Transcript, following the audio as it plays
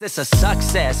This a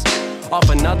success off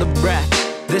another breath.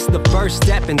 This the first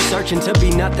step in searching to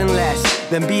be nothing less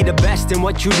than be the best in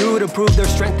what you do to prove their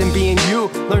strength in being you.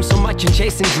 Learn so much in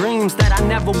chasing dreams that I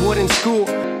never would in school.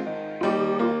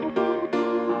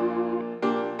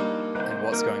 And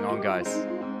what's going on, guys?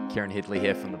 Kieran Headley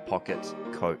here from the Pocket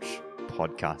Coach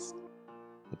Podcast,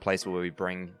 the place where we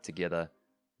bring together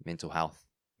mental health,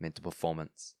 mental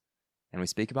performance, and we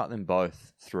speak about them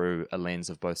both through a lens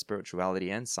of both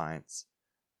spirituality and science.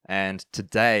 And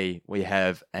today we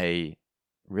have a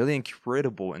really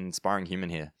incredible and inspiring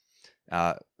human here.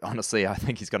 Honestly, I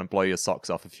think he's going to blow your socks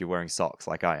off if you're wearing socks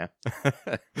like I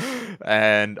am.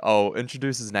 And I'll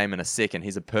introduce his name in a second.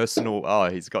 He's a personal... Oh,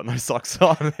 he's got no socks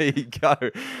on. There you go.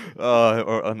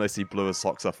 Or unless he blew his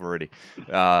socks off already.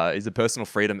 He's a personal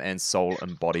freedom and soul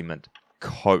embodiment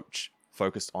coach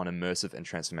focused on immersive and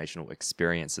transformational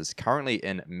experiences. Currently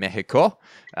in Mexico,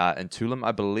 in Tulum,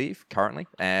 I believe, currently.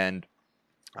 And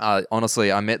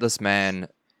honestly, I met this man,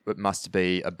 it must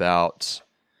be about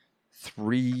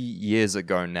 3 years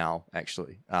ago now,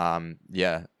 actually.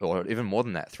 Yeah, or even more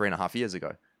than that, 3.5 years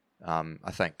ago.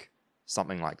 I think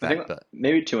something like that. But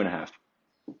maybe 2.5.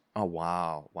 Oh,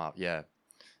 wow. Yeah.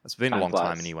 It's been a long flies.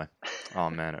 time anyway. Oh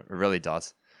man, it really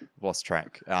does. Lost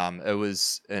track.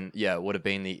 It would have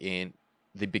been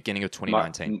the beginning of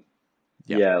 2019.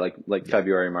 Yeah, like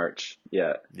February, March.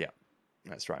 Yeah. Yeah,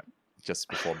 that's right. Just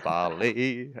before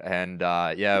Bali. And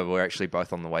we're actually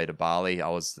both on the way to Bali. I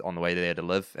was on the way there to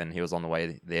live, and he was on the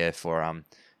way there for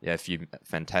a few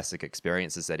fantastic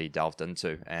experiences that he delved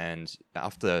into. And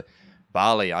after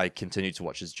Bali, I continued to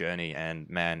watch his journey, and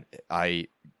man, I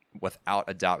without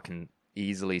a doubt can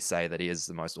easily say that he is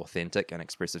the most authentic and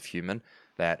expressive human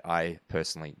that I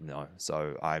personally know.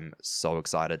 So I'm so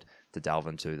excited to delve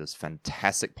into this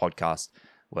fantastic podcast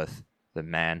with the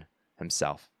man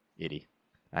himself, Eddie.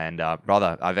 And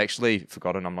brother, I've actually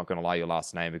forgotten, I'm not going to lie, your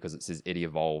last name because it says Eddie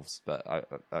Evolves, but I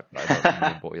don't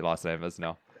remember what your last name is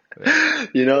now. Yeah.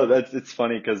 It's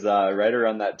funny because right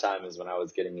around that time is when I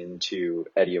was getting into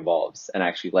Eddie Evolves and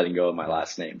actually letting go of my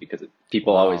last name because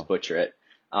people always butcher it.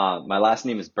 My last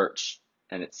name is Birch,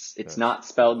 and it's not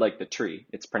spelled like the tree.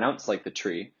 It's pronounced like the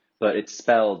tree, but it's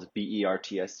spelled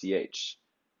Bertsch.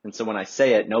 And so when I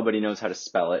say it, nobody knows how to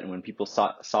spell it. And when people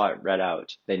saw it read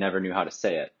out, they never knew how to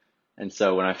say it. And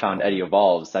so when I found Eddie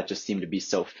Evolves, that just seemed to be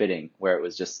so fitting, where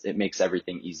it makes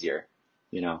everything easier,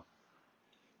 you know?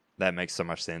 That makes so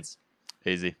much sense.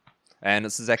 Easy. And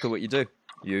it's exactly what you do.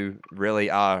 You really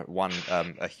are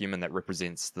a human that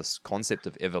represents this concept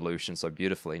of evolution so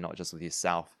beautifully, not just with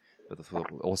yourself, but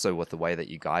also with the way that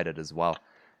you guide it as well.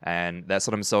 And that's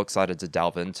what I'm so excited to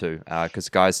delve into. Because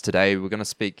guys, today we're going to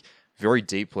speak very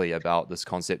deeply about this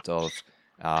concept of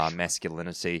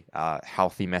masculinity,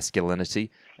 healthy masculinity,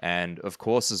 and of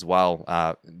course as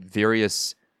well,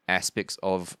 various aspects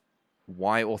of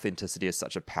why authenticity is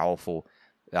such a powerful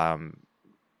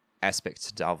aspect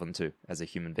to delve into as a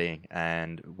human being,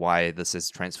 and why this has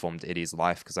transformed Eddie's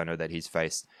life, because I know that he's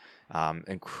faced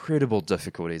incredible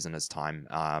difficulties in his time.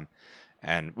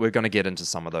 And we're going to get into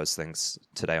some of those things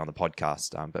today on the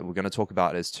podcast, but we're going to talk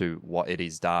about as to what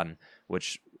Eddie's done,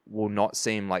 which will not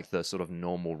seem like the sort of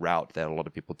normal route that a lot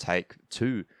of people take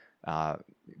to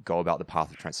go about the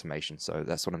path of transformation. So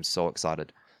that's what I'm so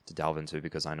excited to delve into,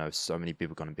 because I know so many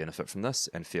people are going to benefit from this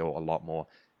and feel a lot more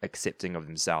accepting of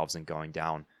themselves and going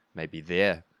down maybe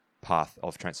their path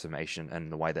of transformation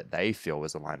and the way that they feel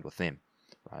is aligned with them,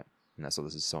 right? And that's what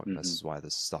this is so. This is why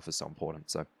this stuff is so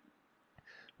important. So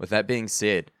with that being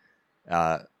said,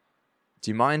 do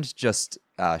you mind just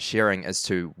sharing as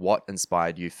to what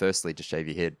inspired you firstly to shave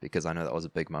your head? Because I know that was a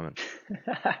big moment.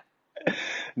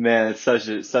 Man, it's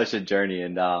such a journey.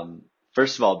 And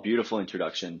first of all, beautiful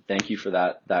introduction. Thank you for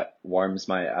that. That warms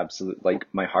my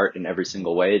my heart in every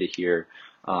single way to hear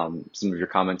some of your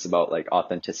comments about like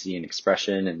authenticity and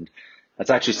expression. And that's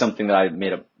actually something that I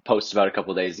made a post about a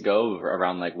couple of days ago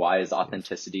around like, why is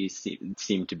authenticity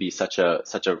seem to be such a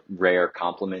rare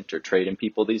compliment or trait in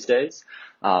people these days,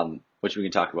 which we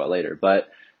can talk about later. But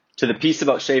to the piece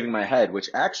about shaving my head, which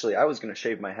actually I was going to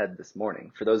shave my head this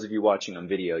morning. For those of you watching on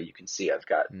video, you can see I've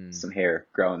got some hair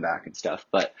growing back and stuff.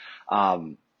 But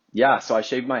so I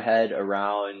shaved my head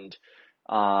around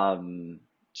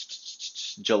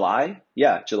July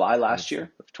last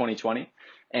year of 2020.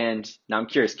 And now I'm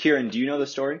curious, Kieran, do you know the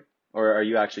story, or are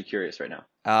you actually curious right now?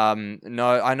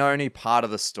 No, I know only part of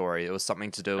the story. It was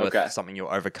something to do with something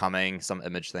you're overcoming, some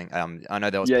image thing. I know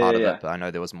there was part of it, but I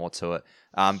know there was more to it.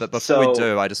 But before we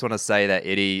do, I just want to say that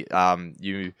Eddie,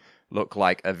 you look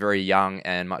like a very young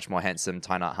and much more handsome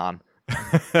Thai Nhat Hanh.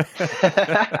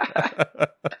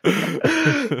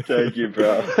 Thank you,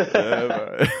 bro.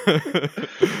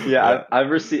 Yeah,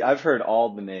 I've heard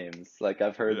all the names. Like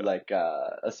I've heard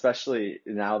especially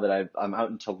now that I'm out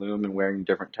in Tulum and wearing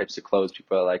different types of clothes,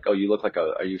 people are like, "Oh, you look like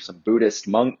are you some Buddhist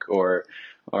monk or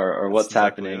That's what's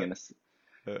exactly happening?" it.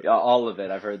 And yeah, all of it.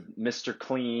 I've heard Mr.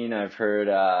 Clean. I've heard,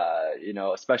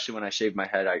 especially when I shaved my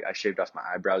head, I shaved off my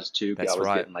eyebrows too, because I That's was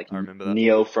right. getting like I remember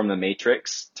Neo from the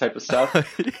Matrix type of stuff.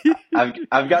 that.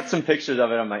 I've got some pictures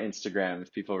of it on my Instagram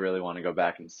if people really want to go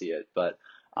back and see it. But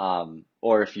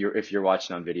or if you're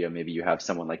watching on video, maybe you have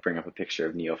someone like bring up a picture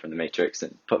of Neo from the Matrix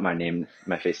and put my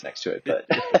face next to it. But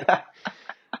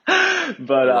I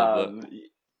but love that.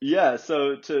 yeah.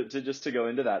 So to go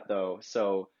into that though,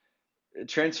 so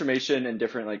transformation and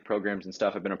different like programs and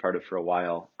stuff I've been a part of for a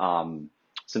while,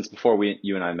 since before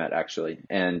you and I met actually.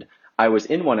 And I was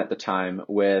in one at the time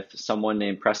with someone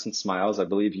named Preston Smiles. I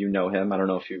believe you know him. I don't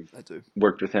know if you've I do.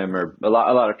 worked with him, or a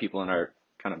lot of people in our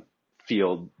kind of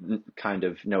field kind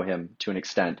of know him to an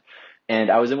extent. And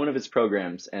I was in one of his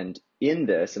programs, and in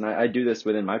this, and I do this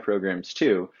within my programs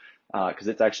too, because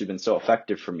it's actually been so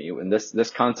effective for me. And this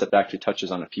concept actually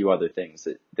touches on a few other things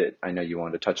that I know you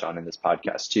wanted to touch on in this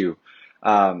podcast too.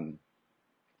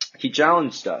 He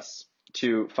challenged us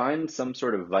to find some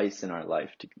sort of vice in our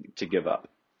life to give up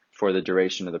for the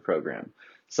duration of the program,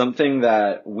 something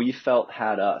that we felt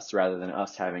had us rather than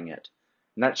us having it.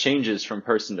 And that changes from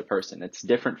person to person. It's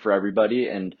different for everybody.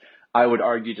 And I would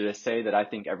argue to say that I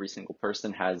think every single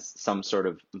person has some sort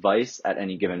of vice at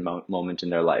any given moment in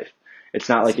their life. It's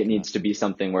not like it needs to be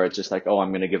something where it's just like, oh,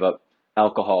 I'm going to give up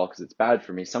alcohol because it's bad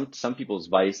for me. Some people's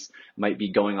vice might be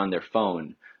going on their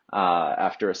phone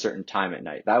after a certain time at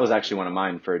night. That was actually one of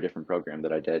mine for a different program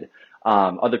that I did.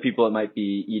 Other people, it might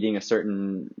be eating a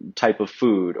certain type of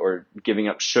food or giving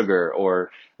up sugar,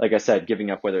 or like I said, giving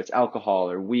up whether it's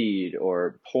alcohol or weed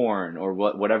or porn or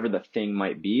whatever the thing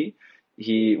might be.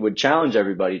 He would challenge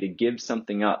everybody to give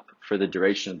something up for the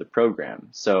duration of the program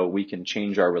so we can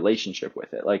change our relationship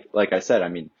with it. Like I said, I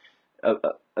mean,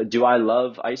 do I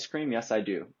love ice cream? Yes, I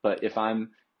do. But if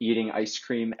I'm eating ice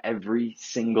cream every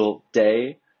single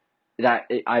day,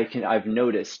 I've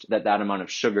noticed that amount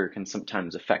of sugar can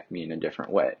sometimes affect me in a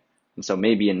different way. And so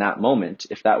maybe in that moment,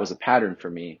 if that was a pattern for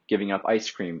me, giving up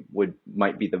ice cream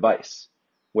might be the vice.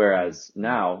 Whereas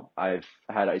now I've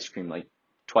had ice cream like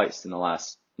twice in the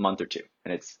last month or two.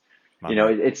 And it's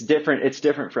different. It's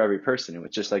different for every person. And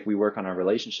it's just like we work on our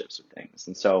relationships with things.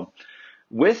 And so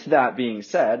with that being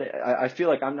said, I feel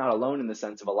like I'm not alone in the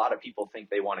sense of a lot of people think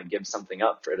they want to give something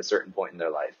up at a certain point in their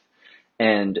life.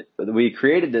 And we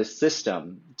created this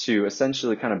system to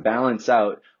essentially kind of balance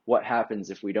out what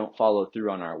happens if we don't follow through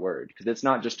on our word. Because it's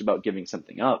not just about giving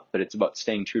something up, but it's about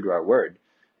staying true to our word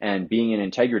and being in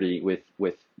integrity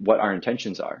with what our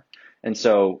intentions are. And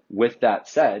so with that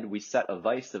said, we set a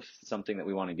vice of something that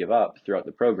we want to give up throughout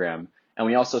the program. And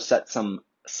we also set some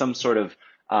sort of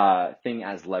thing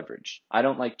as leverage. I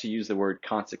don't like to use the word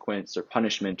consequence or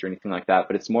punishment or anything like that,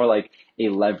 but it's more like a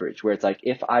leverage where it's like,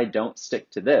 if I don't stick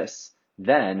to this,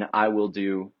 then I will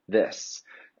do this.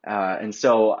 And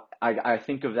so I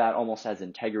think of that almost as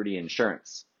integrity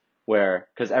insurance,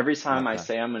 because every time I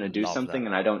say I'm going to do something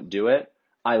and I don't do it,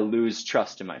 I lose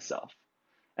trust in myself.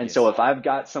 And so if I've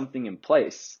got something in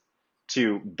place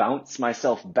to bounce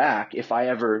myself back, if I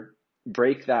ever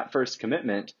break that first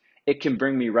commitment, it can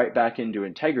bring me right back into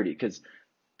integrity. Because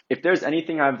if there's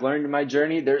anything I've learned in my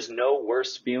journey, there's no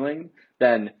worse feeling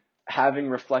than having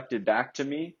reflected back to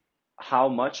me how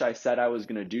much I said I was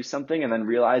going to do something and then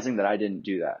realizing that I didn't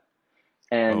do that.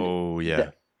 And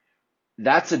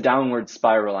that's a downward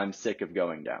spiral I'm sick of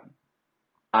going down.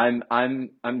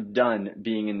 I'm done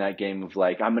being in that game of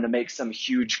like, I'm going to make some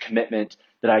huge commitment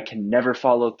that I can never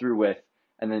follow through with,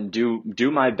 and then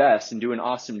do my best and do an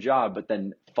awesome job, but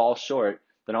then fall short.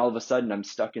 Then all of a sudden I'm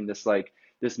stuck in this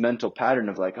mental pattern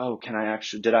of like, oh, did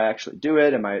I actually do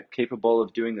it? Am I capable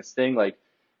of doing this thing?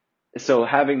 So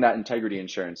having that integrity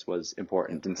insurance was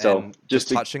important. And so just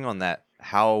touching on that,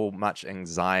 how much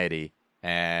anxiety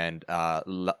and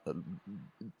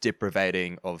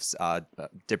deprivation of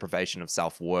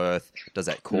self-worth does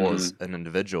that cause an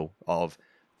individual of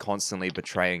constantly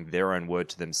betraying their own word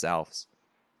to themselves?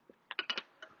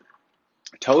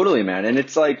 Totally, man. And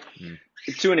it's like,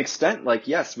 to an extent, like,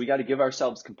 yes, we got to give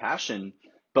ourselves compassion,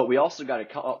 but we also got to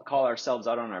call ourselves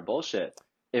out on our bullshit.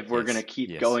 If we're going to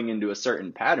keep going into a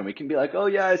certain pattern, we can be like, oh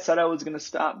yeah, I said I was going to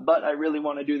stop, but I really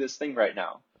want to do this thing right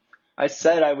now. I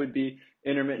said I would be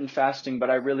intermittent fasting, but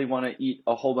I really want to eat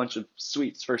a whole bunch of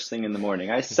sweets first thing in the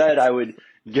morning. I said I would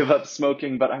give up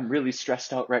smoking, but I'm really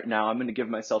stressed out right now. I'm going to give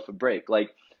myself a break.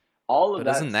 Like all of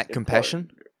that. Isn't that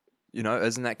compassion?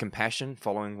 Isn't that compassion,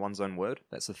 following one's own word?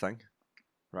 That's the thing,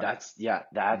 right?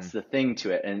 That's the thing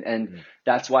to it. And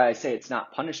that's why I say it's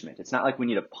not punishment. It's not like we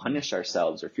need to punish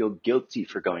ourselves or feel guilty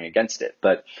for going against it.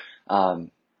 But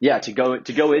to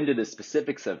go into the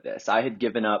specifics of this, I had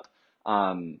given up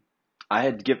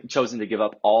chosen to give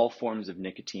up all forms of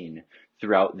nicotine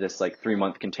throughout this like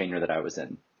 3-month container that I was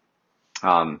in.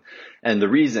 And the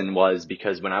reason was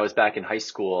because when I was back in high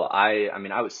school, I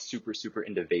was super, super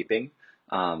into vaping,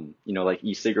 like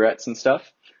e-cigarettes and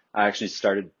stuff. I actually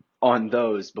started on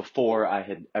those before I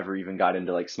had ever even got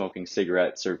into like smoking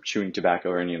cigarettes or chewing tobacco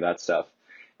or any of that stuff.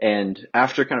 And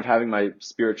after kind of having my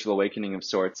spiritual awakening of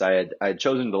sorts, I had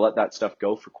chosen to let that stuff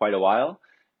go for quite a while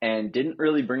and didn't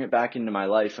really bring it back into my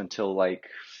life until I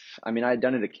had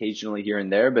done it occasionally here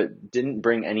and there, but didn't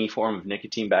bring any form of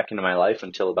nicotine back into my life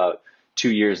until about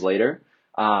 2 years later.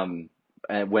 And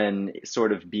when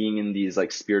sort of being in these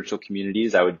like spiritual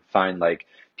communities, I would find like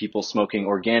people smoking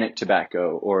organic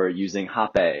tobacco or using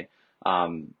hape.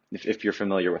 If you're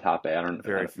familiar with hape, I don't.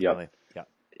 Very familiar. Yeah.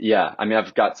 Yeah.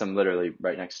 I've got some literally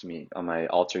right next to me on my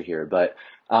altar here, but,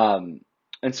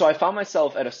 and so I found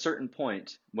myself at a certain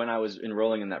point when I was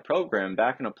enrolling in that program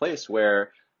back in a place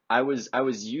where I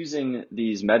was using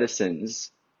these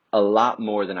medicines a lot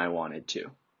more than I wanted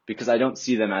to, because I don't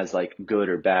see them as like good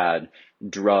or bad,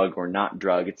 drug or not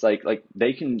drug. It's like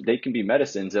they can be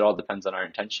medicines. It all depends on our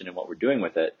intention and what we're doing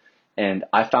with it. And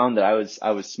I found that I was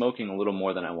smoking a little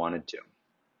more than I wanted to.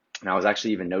 And I was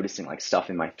actually even noticing like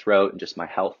stuff in my throat and just my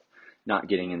health not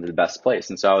getting into the best place.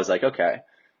 And so I was like, okay,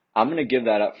 I'm going to give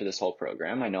that up for this whole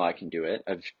program. I know I can do it.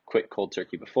 I've quit cold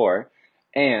turkey before.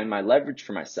 And my leverage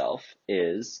for myself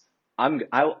is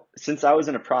since I was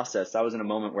in a process, I was in a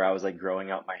moment where I was like growing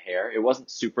out my hair. It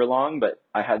wasn't super long, but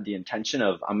I had the intention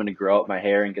of I'm going to grow out my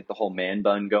hair and get the whole man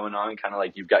bun going on, kind of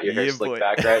like you've got your hair slicked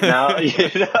back right now.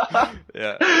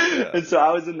 Yeah. And so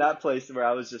I was in that place where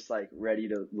I was just like ready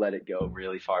to let it go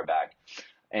really far back.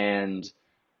 And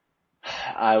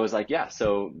I was like, yeah,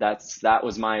 so that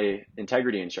was my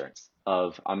integrity insurance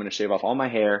of I'm going to shave off all my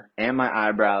hair and my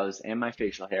eyebrows and my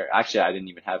facial hair. Actually, I didn't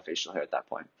even have facial hair at that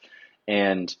point.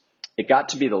 And it got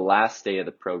to be the last day of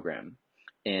the program.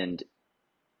 Literally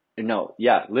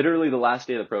the last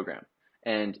day of the program.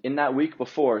 And in that week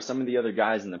before, some of the other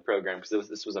guys in the program, because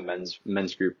this was a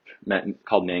men's group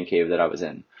called Man Cave that I was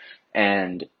in.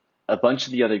 And a bunch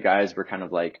of the other guys were kind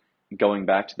of like going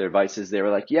back to their vices. They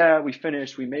were like, yeah, we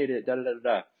finished, we made it, da da da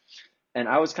da. And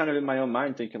I was kind of in my own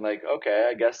mind thinking like, okay,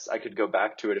 I guess I could go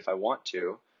back to it if I want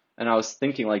to. And I was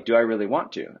thinking like, do I really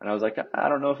want to? And I was like, I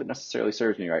don't know if it necessarily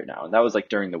serves me right now. And that was like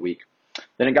during the week.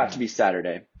 Then it got to be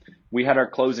Saturday. We had our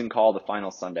closing call the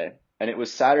final Sunday. And it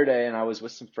was Saturday and I was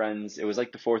with some friends. It was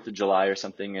like the 4th of July or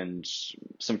something. And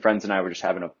some friends and I were just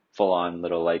having a full on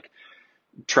little like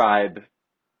tribe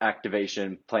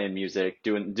activation, playing music,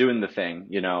 doing the thing,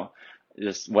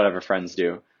 just whatever friends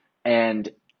do. And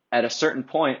at a certain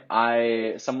point,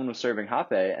 someone was serving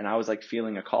hape and I was like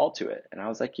feeling a call to it. And I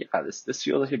was like, yeah, this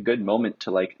feels like a good moment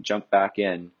to like jump back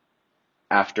in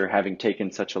after having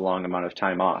taken such a long amount of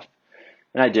time off.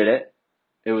 And I did it.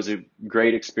 It was a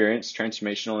great experience,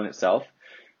 transformational in itself.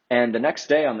 And the next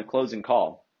day on the closing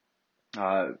call,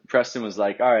 Preston was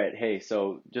like, all right, hey,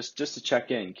 so just to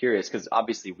check in, curious, because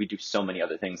obviously we do so many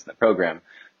other things in the program,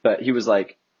 but he was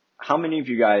like, how many of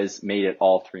you guys made it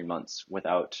all 3 months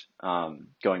without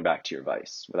going back to your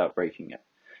vice, without breaking it?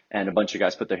 And a bunch of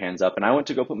guys put their hands up, and I went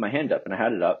to go put my hand up, and I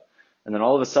had it up, and then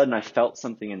all of a sudden I felt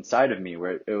something inside of me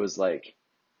where it was like,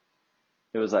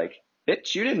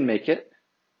 bitch, you didn't make it.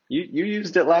 You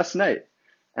used it last night.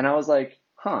 And I was like,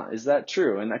 huh, is that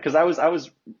true? And because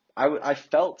I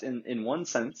felt in one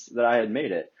sense that I had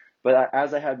made it, but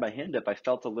as I had my hand up, I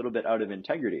felt a little bit out of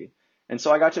integrity. And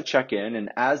so I got to check in,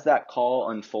 and as that call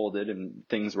unfolded and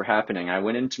things were happening, I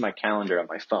went into my calendar on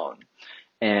my phone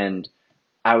and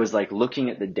I was like looking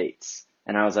at the dates,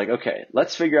 and I was like, okay,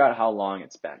 let's figure out how long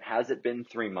it's been. Has it been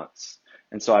 3 months?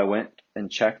 And so I went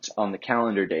and checked on the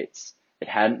calendar dates. It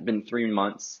hadn't been 3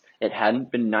 months. It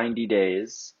hadn't been 90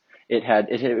 days.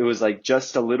 It was like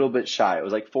just a little bit shy. It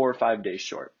was like 4 or 5 days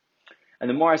short. And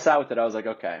the more I sat with it, I was like,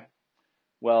 okay,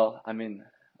 well, I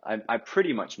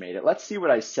pretty much made it. Let's see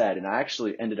what I said. And I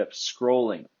actually ended up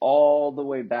scrolling all the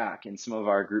way back in some of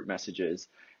our group messages.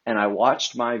 And I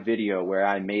watched my video where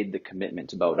I made the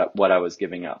commitment about what I was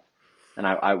giving up. And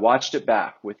I watched it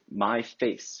back with my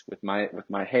face, with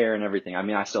my hair and everything.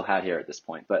 I still had hair at this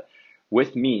point, but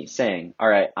with me saying, all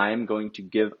right, I am going to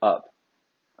give up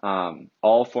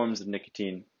all forms of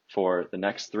nicotine for the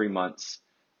next 3 months,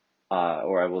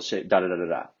 or I will shave, da da da da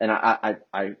da. And I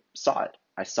saw it.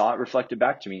 I saw it reflected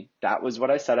back to me. That was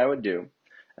what I said I would do.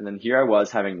 And then here I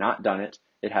was having not done it.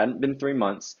 It hadn't been 3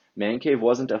 months. Man Cave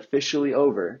wasn't officially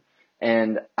over.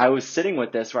 And I was sitting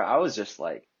with this where I was just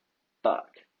like, fuck.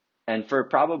 And for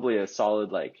probably a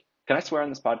solid, like, can I swear on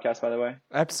this podcast, by the way?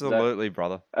 Absolutely,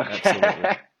 brother. Okay.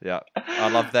 Absolutely. Yeah. I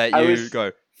love that I you was-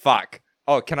 go, fuck.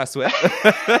 Oh, can I swear?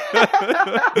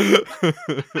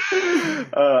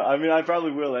 I mean, I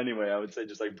probably will anyway. I would say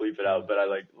just like bleep it out, but I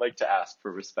like to ask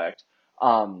for respect.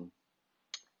 And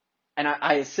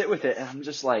I sit with it and I'm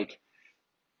just like,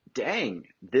 dang,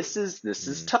 this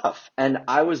is tough. And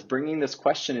I was bringing this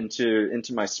question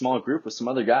into my small group with some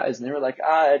other guys, and they were like,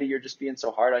 Eddie, you're just being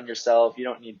so hard on yourself. You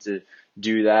don't need to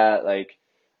do that. Like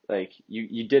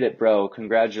you did it, bro.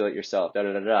 Congratulate yourself. Da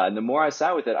da da da. And the more I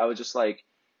sat with it, I was just like,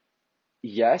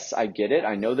 yes, I get it.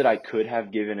 I know that I could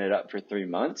have given it up for 3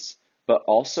 months, but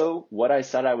also what I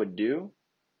said I would do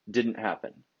didn't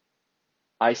happen.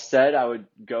 I said I would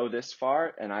go this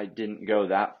far, and I didn't go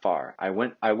that far. I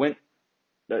went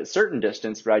a certain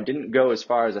distance, but I didn't go as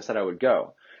far as I said I would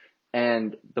go.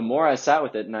 And the more I sat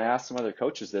with it, and I asked some other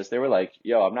coaches this, they were like,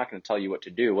 yo, I'm not going to tell you what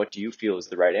to do. What do you feel is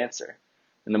the right answer?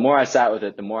 And the more I sat with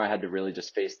it, the more I had to really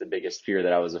just face the biggest fear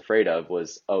that I was afraid of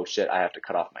was, oh shit, I have to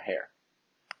cut off my hair.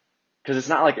 Because it's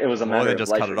not like it was a matter More of than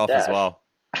just life cut or it off death. as well.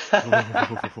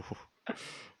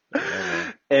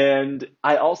 And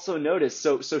I also noticed,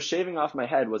 so shaving off my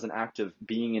head was an act of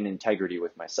being in integrity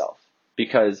with myself,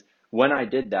 because when I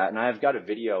did that, and I've got a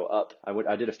video up,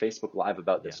 I did a Facebook Live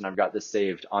about this, and I've got this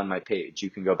saved on my page. You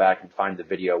can go back and find the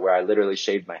video where I literally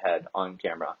shaved my head on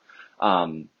camera.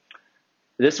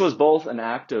 This was both an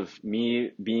act of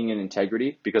me being in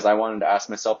integrity, because I wanted to ask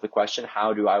myself the question,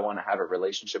 how do I want to have a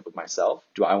relationship with myself?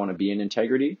 Do I want to be in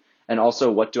integrity? And also,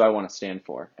 what do I want to stand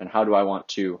for? And how do I want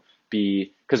to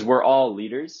be, because we're all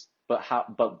leaders,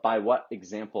 but by what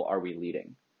example are we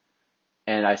leading?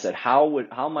 And I said, how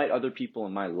might other people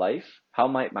in my life, how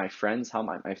might my friends, how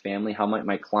might my family, how might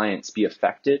my clients be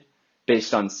affected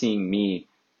based on seeing me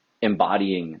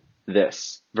embodying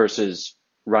this versus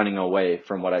running away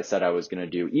from what I said I was going to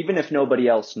do? Even if nobody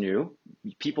else knew,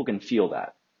 people can feel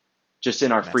that just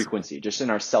in our frequency, just in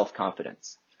our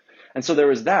self-confidence. And so there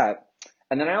was that.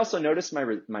 And then I also noticed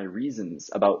my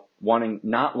reasons about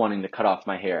not wanting to cut off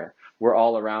my hair were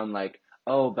all around like,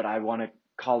 oh, but I want to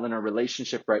call in a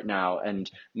relationship right now, and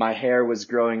my hair was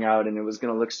growing out and it was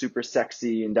going to look super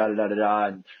sexy and da da da da da.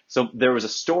 And so there was a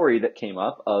story that came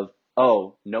up of,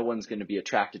 oh, no one's going to be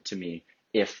attracted to me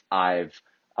if I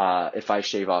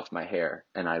shave off my hair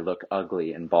and I look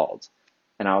ugly and bald.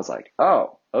 And I was like,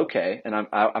 oh, okay. And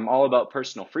I'm all about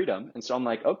personal freedom. And so I'm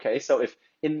like, okay, so if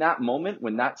in that moment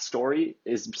when that story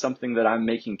is something that I'm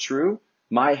making true,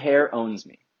 my hair owns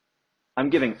me. I'm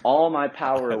giving all my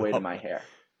power away to my hair.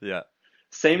 Yeah.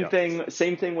 Same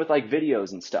thing with like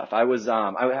videos and stuff.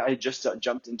 I just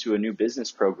jumped into a new business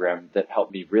program that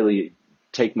helped me really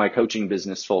take my coaching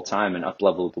business full time and up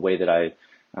level the way that I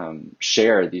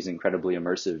share these incredibly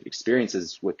immersive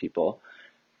experiences with people.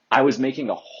 I was making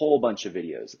a whole bunch of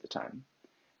videos at the time,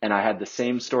 and I had the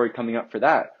same story coming up for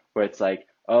that, where it's like,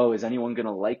 oh, is anyone going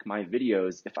to like my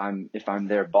videos if I'm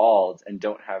there bald and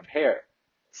don't have hair?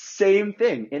 Same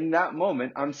thing. In that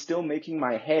moment, I'm still making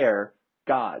my hair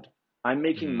God. I'm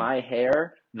making my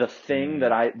hair the thing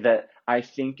that I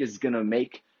think is going to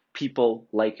make people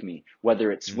like me,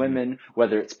 whether it's women,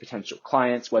 whether it's potential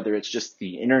clients, whether it's just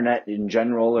the internet in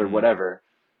general or whatever.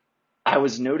 I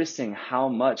was noticing how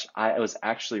much I was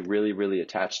actually really, really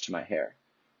attached to my hair.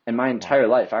 And my entire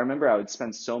life, I remember I would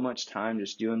spend so much time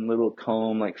just doing little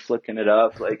comb, like flicking it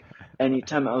up, like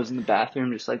anytime I was in the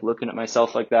bathroom, just like looking at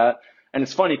myself like that. And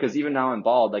it's funny because even now I'm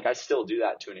bald, like I still do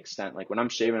that to an extent. Like when I'm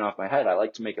shaving off my head, I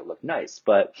like to make it look nice,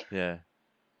 but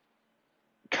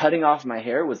cutting off my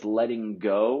hair was letting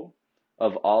go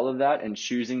of all of that and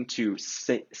choosing to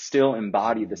still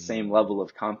embody the same level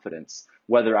of confidence,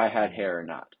 whether I had hair or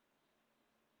not.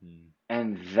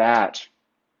 And that,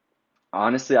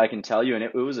 honestly, I can tell you, and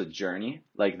it was a journey.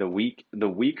 Like the week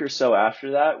or so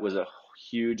after that was a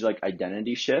huge like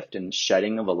identity shift and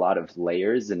shedding of a lot of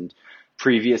layers and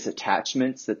previous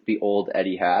attachments that the old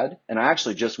Eddie had. And I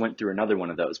actually just went through another one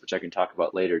of those, which I can talk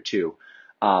about later too,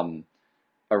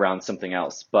 around something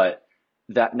else. But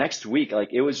that next week,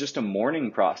 like it was just a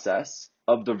mourning process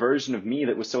of the version of me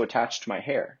that was so attached to my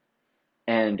hair.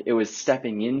 And it was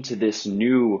stepping into this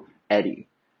new Eddie.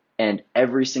 And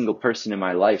every single person in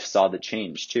my life saw the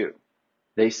change too.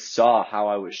 They saw how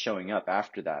I was showing up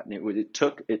after that. And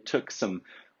it took some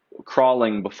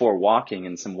crawling before walking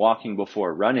and some walking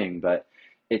before running, but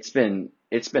it's been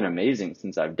amazing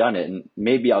since I've done it. And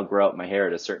maybe I'll grow out my hair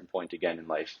at a certain point again in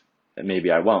life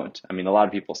maybe I won't. I mean, a lot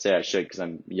of people say I should because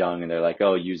I'm young and they're like,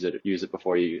 oh, use it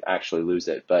before you actually lose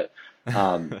it. But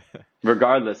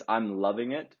regardless, I'm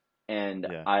loving it, and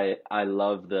Yeah. I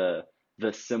love the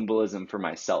symbolism for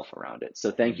myself around it. So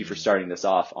thank you for Mm. starting this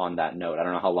off on that note. I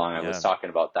don't know how long I was Yeah.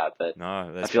 talking about that, but No,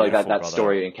 I that's feel like beautiful, that brother.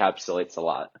 story encapsulates a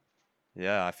lot.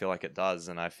 Yeah, I feel like it does,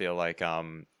 and I feel like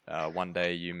one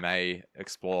day you may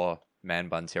explore man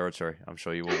bun territory. I'm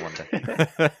sure you will one day.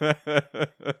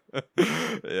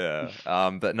 Yeah.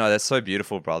 But no, that's so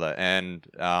beautiful, brother. And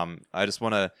I just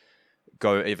want to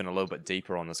go even a little bit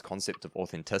deeper on this concept of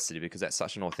authenticity, because that's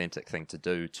such an authentic thing to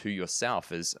do to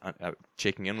yourself, is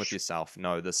checking in with yourself.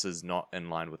 No, this is not in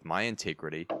line with my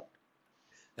integrity.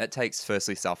 That takes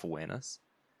firstly self-awareness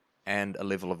and a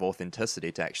level of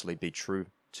authenticity to actually be true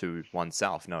to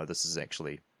oneself. No, this is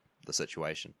actually the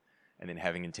situation. And then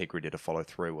having integrity to follow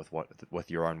through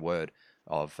with your own word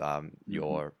of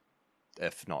your,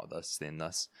 if not this, then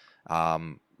this.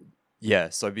 Yeah,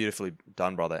 so beautifully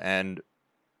done, brother. And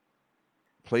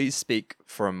please speak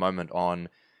for a moment on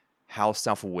how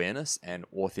self-awareness and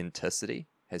authenticity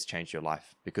has changed your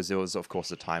life, because there was, of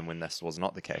course, a time when this was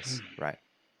not the case, right?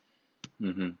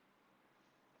 Mm-hmm.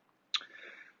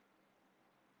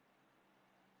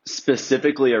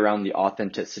 Specifically around the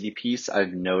authenticity piece,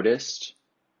 I've noticed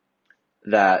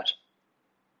that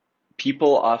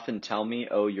people often tell me,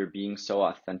 oh, you're being so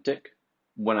authentic,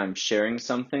 when I'm sharing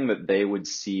something that they would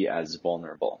see as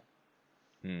vulnerable.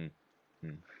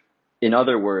 In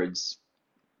other words,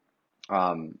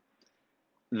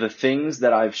 the things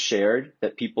that I've shared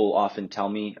that people often tell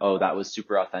me, oh, that was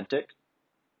super authentic,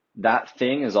 that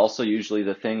thing is also usually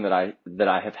the thing that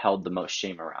I have held the most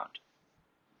shame around.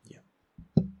 Yeah.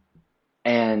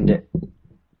 And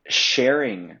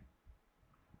sharing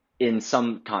in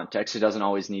some context, it doesn't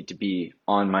always need to be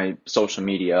on my social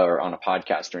media or on a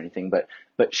podcast or anything, but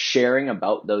sharing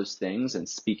about those things and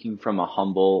speaking from a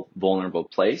humble, vulnerable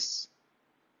place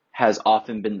has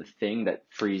often been the thing that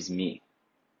frees me.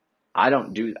 I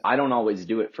don't always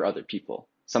do it for other people.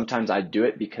 Sometimes I do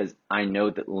it because I know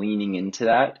that leaning into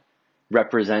that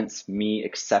represents me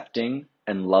accepting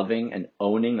and loving and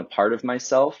owning a part of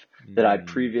myself that I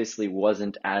previously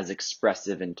wasn't as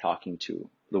expressive in talking to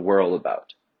the world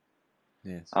about.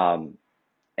 Yes.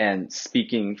 And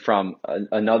speaking from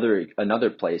another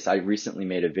place, I recently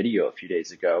made a video a few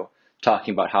days ago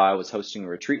talking about how I was hosting a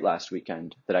retreat last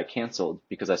weekend that I canceled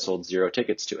because I sold 0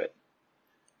 tickets to it.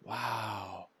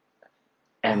 Wow.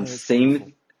 And that's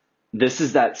beautiful. this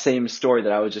is that same story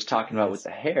that I was just talking about with the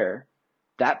hair.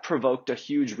 That provoked a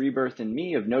huge rebirth in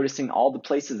me of noticing all the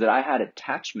places that I had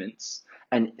attachments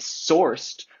and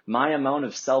sourced my amount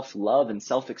of self-love and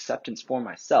self-acceptance for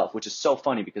myself, which is so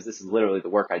funny because this is literally the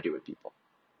work I do with people,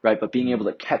 right? But being able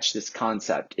to catch this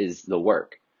concept is the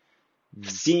work.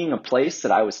 Seeing a place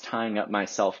that I was tying up my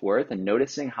self-worth and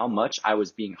noticing how much I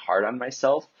was being hard on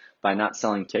myself by not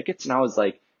selling tickets. And I was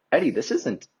like, Eddie, this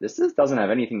doesn't have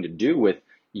anything to do with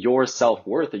your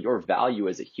self-worth or your value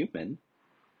as a human.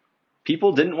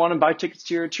 People didn't want to buy tickets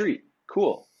to your retreat.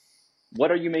 Cool.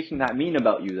 What are you making that mean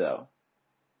about you though?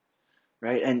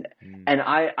 Right. And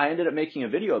I ended up making a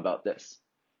video about this.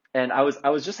 And I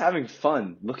was just having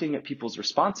fun looking at people's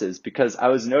responses because I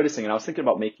was noticing, and I was thinking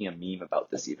about making a meme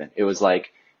about this even. It was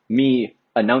like, me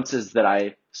announces that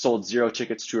I sold 0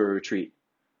 tickets to a retreat.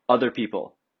 Other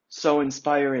people, so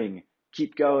inspiring.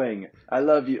 Keep going. I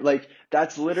love you. Like,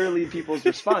 that's literally people's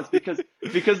response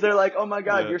because they're like, oh my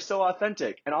God, you're so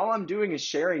authentic. And all I'm doing is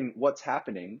sharing what's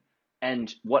happening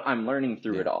and what I'm learning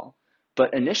through it all.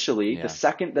 But initially, the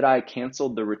second that I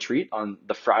canceled the retreat on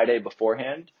the Friday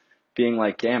beforehand, being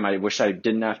like, damn, I wish I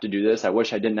didn't have to do this. I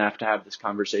wish I didn't have to have this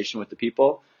conversation with the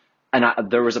people. And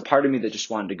there was a part of me that just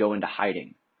wanted to go into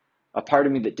hiding. A part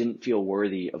of me that didn't feel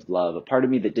worthy of love. A part of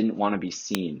me that didn't want to be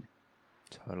seen.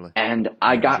 Totally. And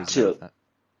I got to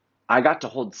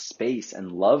hold space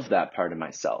and love that part of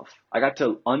myself. I got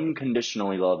to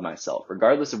unconditionally love myself,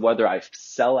 regardless of whether I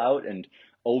sell out and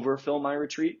overfill my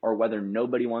retreat or whether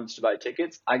nobody wants to buy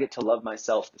tickets. I get to love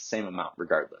myself the same amount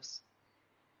regardless.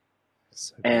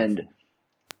 So and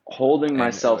holding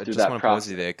myself through that process. I just want to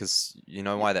pause you there because you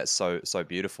know why that's so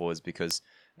beautiful is because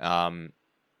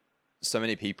so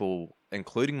many people,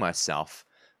 including myself,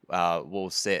 will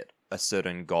set a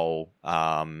certain goal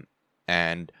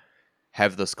and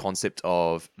have this concept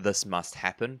of this must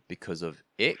happen because of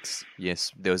X.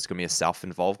 Yes, there's going to be a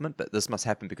self-involvement, but this must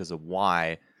happen because of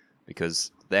Y,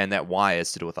 and that Y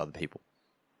is to do with other people.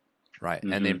 Right.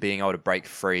 And then being able to break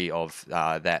free of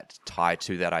that tie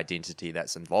to that identity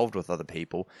that's involved with other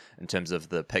people in terms of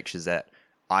the pictures that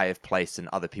I have placed in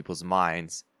other people's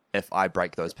minds if I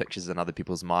break those pictures in other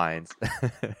people's minds,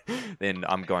 then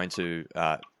I'm going to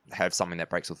have something that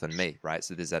breaks within me, right?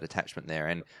 So there's that attachment there.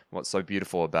 And what's so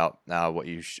beautiful about what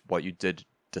you did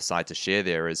decide to share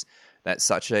there is that's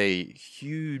such a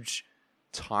huge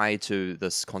tie to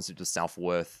this concept of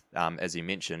self-worth, as you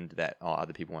mentioned, that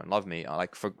other people won't love me.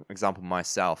 Like, for example,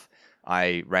 myself,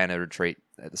 I ran a retreat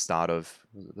at the start of,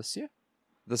 was it this year?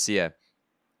 This year.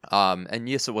 And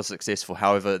yes, it was successful.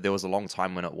 However, there was a long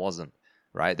time when it wasn't,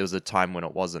 right? There was a time when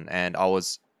it wasn't. And I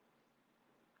was,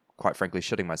 quite frankly,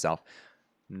 shitting myself.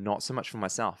 Not so much for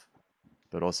myself,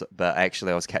 but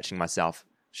actually I was catching myself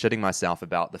shitting myself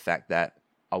about the fact that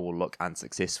I will look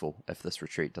unsuccessful if this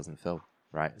retreat doesn't fill,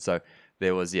 right? So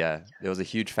there was a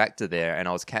huge factor there, and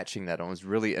I was catching that. And it was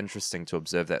really interesting to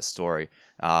observe that story.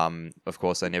 Of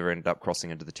course, I never ended up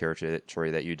crossing into the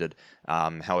territory that you did.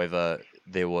 However,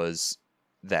 there was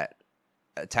that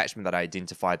attachment that I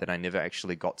identified that I never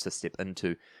actually got to step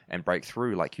into and break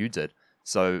through like you did.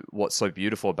 So what's so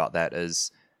beautiful about that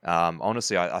is,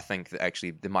 honestly, I think that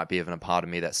actually there might be even a part of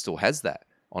me that still has that,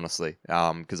 honestly,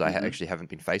 because I actually haven't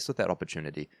been faced with that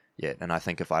opportunity yet. And I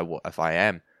think if I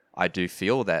am, I do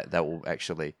feel that will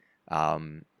actually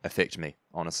affect me,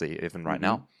 honestly, even right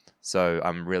now. So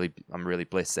I'm really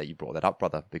blessed that you brought that up,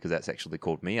 brother, because that's actually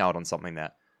called me out on something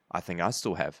that I think I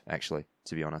still have, actually,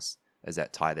 to be honest, is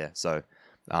that tie there. So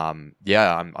I'm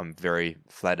very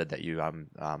flattered that you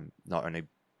not only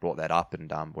brought that up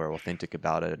and were authentic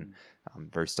about it, and I'm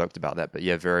very stoked about that. But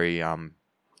I'm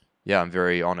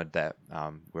very honored that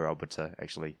we're able to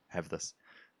actually have this,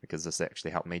 because this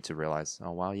actually helped me to realize,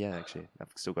 oh wow, yeah, actually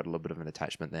I've still got a little bit of an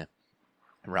attachment there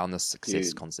around this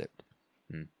success concept.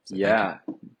 So Yeah,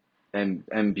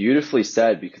 and beautifully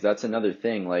said, because that's another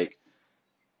thing. Like,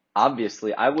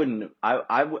 obviously, I wouldn't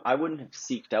have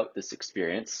seeked out this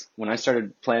experience when I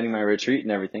started planning my retreat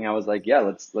and everything. I was like,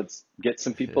 yeah, let's get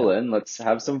some people in, let's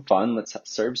have some fun, let's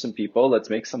serve some people, let's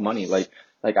make some money. Like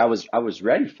I was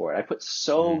ready for it. I put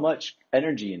so much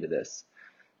energy into this,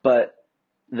 but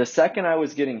the second I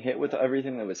was getting hit with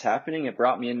everything that was happening, it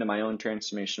brought me into my own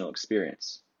transformational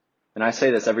experience. And I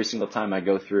say this every single time I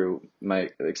go through my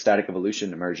ecstatic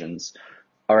evolution immersions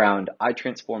around, I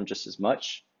transform just as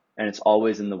much, and it's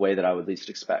always in the way that I would least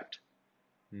expect.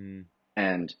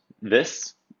 And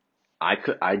this,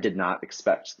 I did not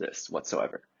expect this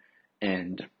whatsoever.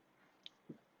 And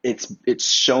it's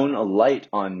shown a light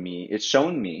on me. It's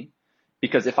shown me,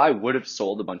 because if I would have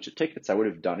sold a bunch of tickets, I would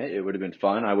have done it. It would have been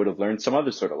fun. I would have learned some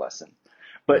other sort of lesson.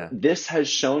 But this has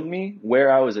shown me where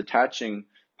I was attaching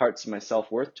parts of my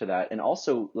self-worth to that. And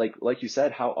also, like you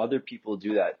said, how other people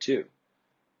do that too.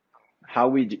 How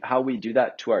we do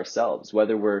that to ourselves,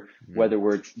 whether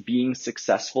we're being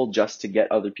successful just to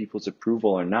get other people's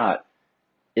approval or not.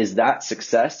 Is that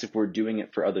success if we're doing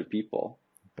it for other people?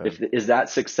 Is that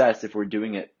success if we're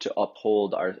doing it to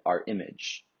uphold our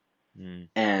image?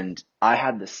 And I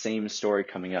had the same story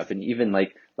coming up, and even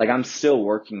like I'm still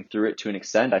working through it to an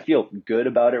extent. I feel good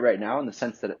about it right now in the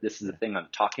sense that this is the thing I'm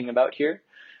talking about here.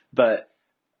 But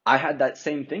I had that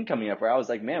same thing coming up where I was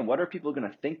like, man, what are people going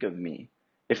to think of me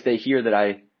if they hear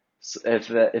that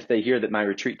if they hear that my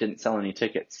retreat didn't sell any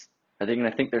tickets? Are they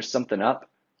going to think there's something up?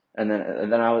 And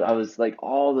then I was like,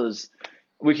 all those.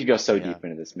 We could go so deep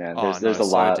into this, man. There's a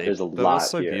lot. Deep. There's a lot. But what's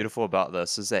so beautiful about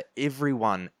this is that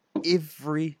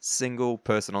every single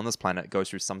person on this planet goes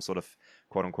through some sort of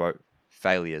quote unquote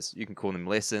failures. You can call them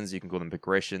lessons, you can call them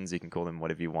progressions, you can call them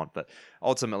whatever you want. But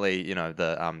ultimately,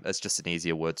 it's just an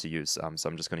easier word to use. So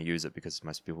I'm just going to use it because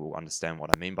most people will understand what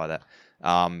I mean by that.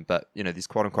 But these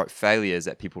quote unquote failures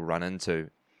that people run into,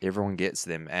 everyone gets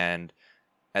them. And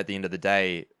at the end of the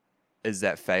day, is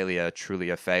that failure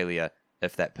truly a failure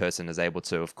if that person is able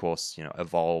to, of course,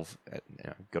 evolve,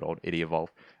 good old Eddie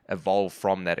evolve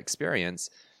from that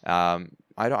experience? I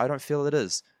don't feel it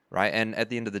is, right? And at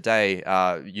the end of the day,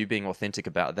 you being authentic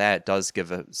about that does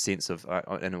give a sense of,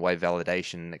 in a way,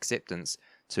 validation and acceptance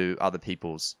to other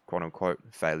people's quote-unquote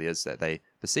failures that they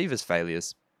perceive as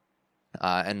failures.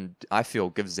 And I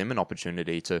feel gives them an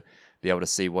opportunity to be able to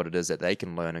see what it is that they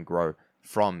can learn and grow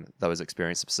from those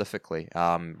experiences specifically,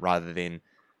 rather than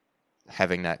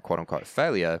having that quote-unquote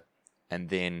failure and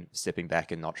then stepping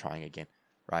back and not trying again,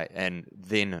 right? And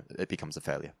then it becomes a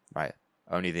failure, right?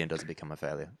 Only then does it become a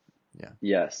failure. Yeah.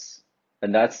 Yes.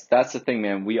 And that's the thing,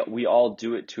 man. We all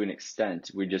do it to an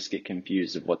extent. We just get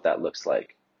confused of what that looks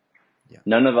like. Yeah.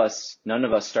 None of us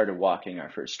started walking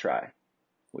our first try.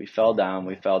 We fell down.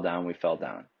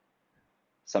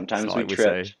 Sometimes we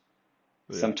tripped.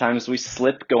 Sometimes we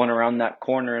slip going around that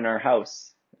corner in our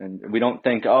house, and we don't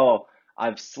think, oh,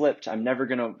 I've slipped, I'm never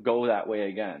going to go that way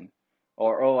again.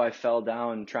 Or, oh, I fell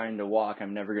down trying to walk.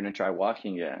 I'm never going to try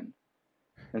walking again.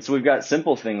 And so we've got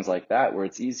simple things like that where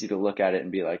it's easy to look at it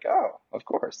and be like, oh, of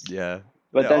course. Yeah.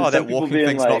 But then that some people walking being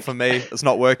thing's like, not for me. It's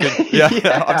not working. Yeah.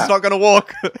 Yeah. I'm just not going to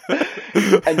walk.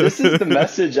 And this is the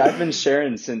message I've been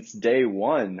sharing since day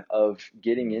one of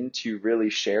getting into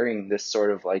really sharing this sort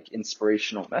of like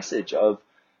inspirational message of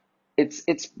it's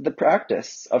the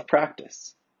practice of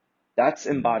practice. That's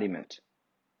embodiment.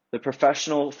 The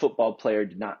professional football player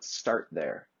did not start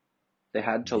there. They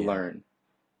had to learn.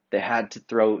 They had to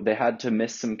throw, they had to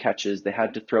miss some catches. They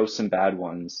had to throw some bad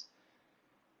ones.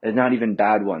 And not even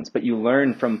bad ones, but you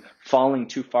learn from falling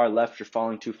too far left or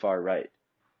falling too far right.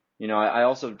 You know,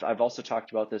 I've also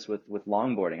talked about this with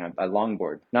longboarding. I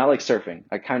longboard, not like surfing.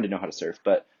 I kind of know how to surf,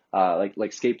 but like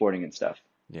skateboarding and stuff.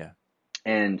 Yeah.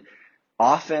 And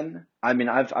often, I mean,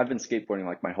 I've been skateboarding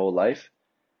like my whole life.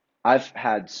 I've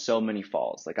had so many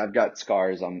falls. Like I've got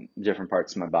scars on different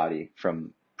parts of my body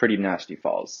from pretty nasty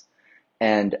falls.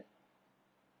 And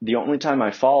the only time I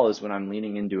fall is when I'm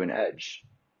leaning into an edge,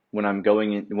 when I'm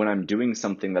doing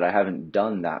something that I haven't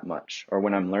done that much, or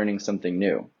when I'm learning something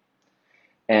new.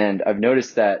 And I've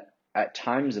noticed that at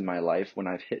times in my life when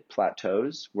I've hit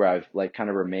plateaus where I've like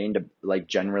kind of remained like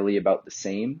generally about the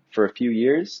same for a few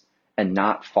years and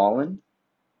not fallen,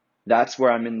 that's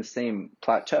where I'm in the same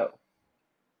plateau.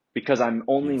 Because I'm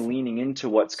only leaning into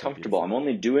what's comfortable. I'm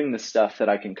only doing the stuff that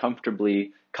I can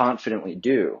comfortably, confidently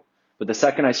do. But the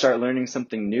second I start learning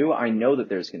something new, I know that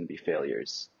there's going to be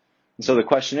failures. And so the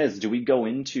question is, do we go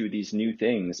into these new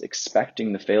things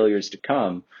expecting the failures to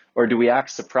come? Or do we act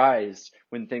surprised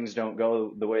when things don't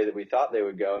go the way that we thought they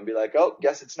would go and be like, oh,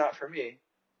 guess it's not for me?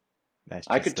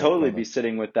 I could totally be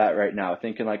sitting with that right now,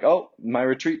 thinking like, oh, my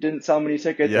retreat didn't sell many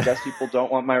tickets. I guess people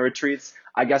don't want my retreats.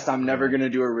 I guess I'm never going to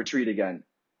do a retreat again.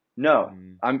 No,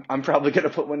 I'm probably going to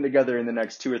put one together in the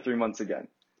next 2 or 3 months again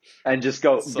and just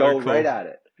go cool. Right at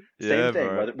it. Same thing,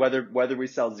 bro. Whether we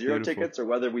sell zero tickets or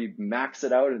whether we max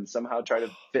it out and somehow try to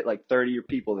fit like 30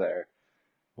 people there,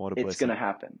 it's going to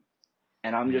happen.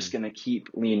 And I'm just going to keep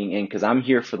leaning in because I'm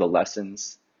here for the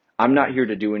lessons. I'm not here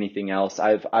to do anything else.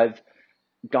 I've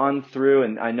gone through,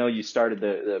 and I know you started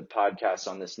the podcast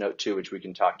on this note too, which we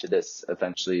can talk to this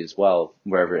eventually as well,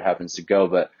 wherever it happens to go.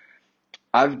 But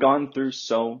I've gone through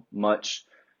so much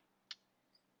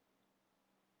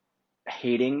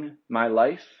hating my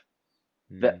life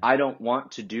that I don't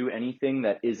want to do anything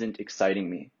that isn't exciting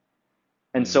me.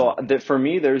 And so that for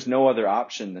me, there's no other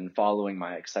option than following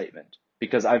my excitement,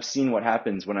 because I've seen what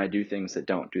happens when I do things that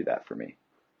don't do that for me.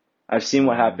 I've seen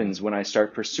what happens when I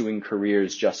start pursuing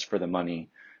careers just for the money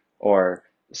or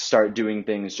start doing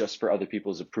things just for other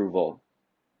people's approval.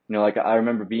 You know, like I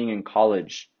remember being in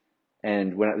college,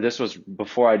 and this was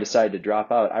before I decided to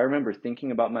drop out, I remember thinking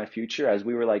about my future as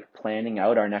we were like planning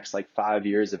out our next like 5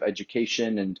 years of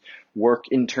education and work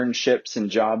internships and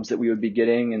jobs that we would be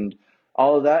getting and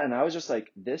all of that. And I was just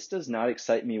like, this does not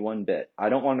excite me one bit. I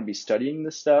don't want to be studying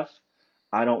this stuff.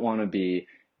 I don't want to be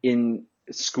in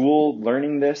school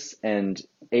learning this and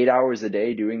 8 hours a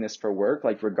day doing this for work,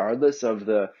 like regardless of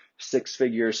the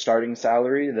 6-figure starting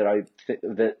salary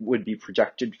that would be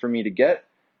projected for me to get.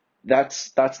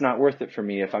 That's not worth it for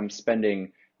me if I'm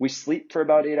spending, we sleep for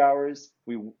about 8 hours,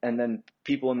 and then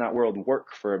people in that world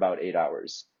work for about 8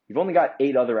 hours. You've only got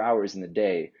 8 other hours in the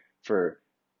day for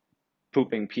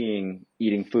pooping, peeing,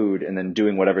 eating food, and then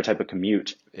doing whatever type of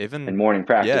commute and morning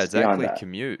practice. Yeah, exactly, beyond that.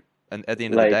 Commute. And at the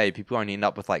end of the day, people only end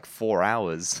up with like 4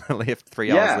 hours left,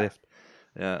 3 hours left.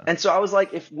 Yeah. And so I was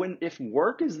like, if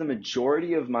work is the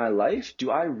majority of my life,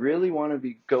 do I really want to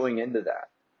be going into that?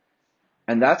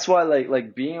 And that's why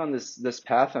like being on this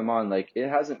path I'm on, like it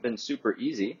hasn't been super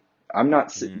easy. I'm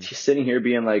not sitting here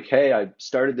being like, hey, I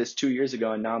started this 2 years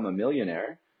ago and now I'm a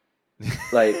millionaire.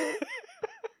 Like,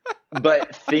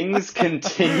 but things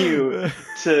continue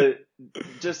to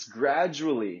just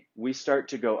gradually, we start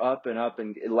to go up and up,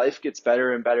 and life gets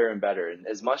better and better and better. And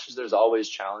as much as there's always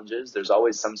challenges, there's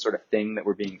always some sort of thing that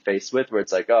we're being faced with where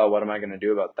it's like, oh, what am I going to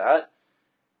do about that?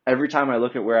 Every time I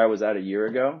look at where I was at a year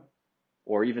ago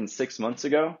or even 6 months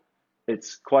ago,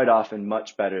 it's quite often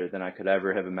much better than I could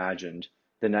ever have imagined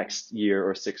the next year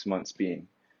or 6 months being.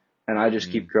 And I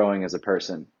just keep growing as a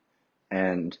person,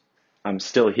 and I'm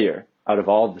still here out of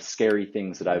all the scary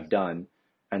things that I've done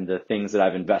and the things that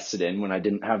I've invested in when I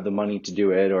didn't have the money to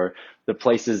do it, or the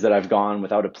places that I've gone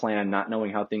without a plan, not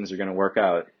knowing how things are going to work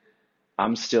out.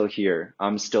 I'm still here.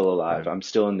 I'm still alive. I'm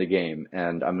still in the game,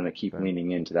 and I'm going to keep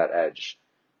leaning into that edge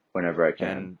whenever I can.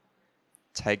 And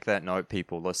take that note,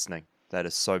 people listening. That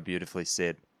is so beautifully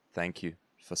said. Thank you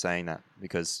for saying that,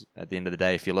 because at the end of the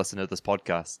day, if you listen to this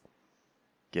podcast,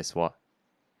 guess what?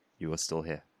 You are still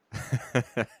here.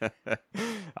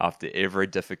 After every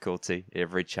difficulty,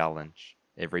 every challenge,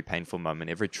 every painful moment,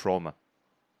 every trauma,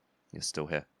 you're still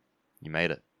here. You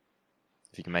made it.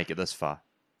 If you can make it this far,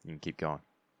 you can keep going.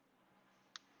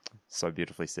 So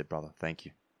beautifully said, brother. Thank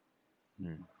you.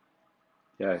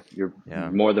 Yeah, you're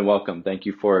more than welcome. Thank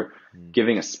you for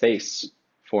giving a space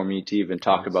for me to even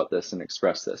talk about this and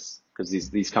express this, because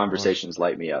these conversations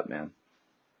light me up, man.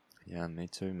 Yeah, me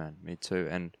too, man. Me too.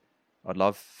 And I'd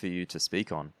love for you to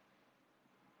speak on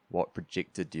what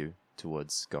projected you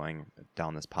towards going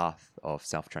down this path of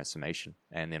self-transformation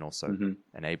and then also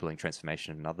enabling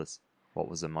transformation in others. What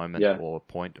was a moment or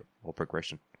point or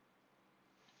progression?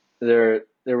 There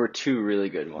were two really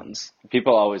good ones.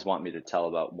 People always want me to tell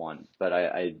about one, but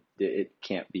it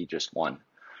can't be just one.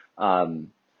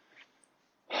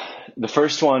 The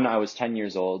first one, I was 10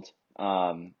 years old,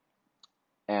 and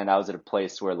I was at a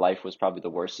place where life was probably the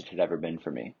worst it had ever been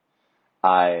for me.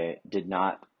 I did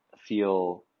not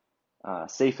feel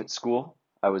safe at school.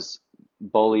 I was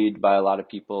bullied by a lot of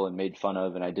people and made fun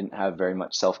of, and I didn't have very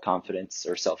much self-confidence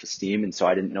or self-esteem, and so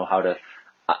I didn't know how to.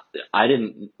 I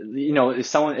didn't, if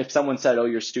someone said, "Oh,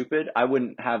 you're stupid," I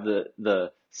wouldn't have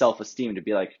the self-esteem to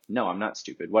be like, "No, I'm not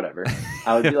stupid, whatever."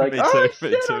 I would be like, "Oh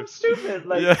shit, I'm stupid,"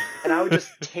 and I would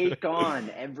just take on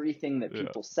everything that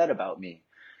people said about me.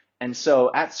 And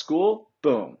so at school,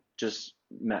 boom, just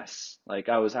mess. Like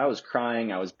I was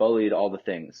crying, I was bullied, all the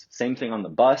things. Same thing on the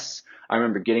bus. I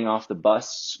remember getting off the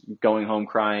bus, going home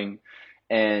crying,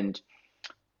 and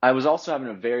I was also having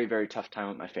a very, very tough time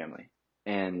with my family.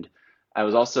 And I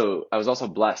was also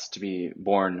blessed to be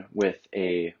born with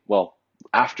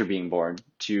after being born,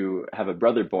 to have a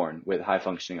brother born with high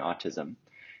functioning autism.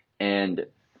 And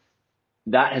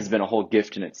that has been a whole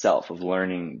gift in itself, of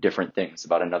learning different things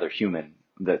about another human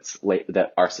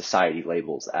that our society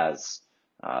labels as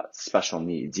special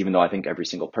needs, even though I think every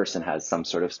single person has some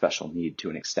sort of special need to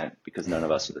an extent, because none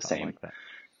of us are the same. Like that.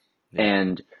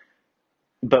 Yeah.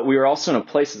 But we were also in a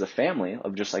place as a family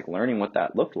of just like learning what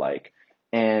that looked like.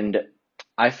 And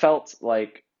I felt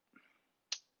like,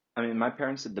 my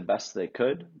parents did the best they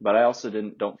could, but I also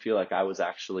don't feel like I was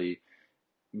actually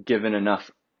given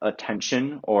enough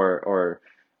attention or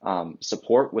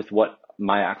support with what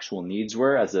my actual needs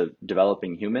were as a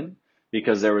developing human,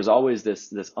 because there was always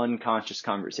this unconscious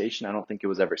conversation. I don't think it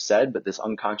was ever said, but this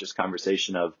unconscious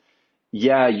conversation of,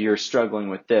 yeah, you're struggling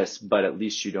with this, but at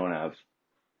least you don't have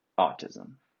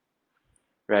autism.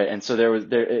 Right. And so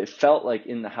it felt like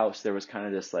in the house, there was kind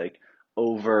of this like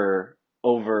over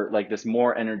like this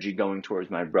more energy going towards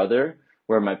my brother,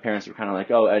 where my parents were kind of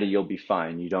like, "Oh, Eddie, you'll be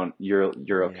fine. You're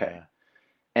okay." Yeah.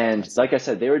 And like I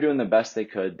said, they were doing the best they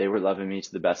could. They were loving me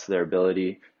to the best of their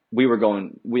ability. They had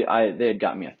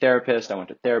gotten me a therapist. I went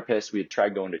to therapist. We had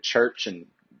tried going to church, and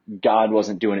God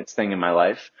wasn't doing its thing in my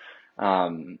life.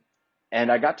 And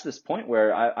I got to this point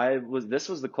where this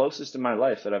was the closest in my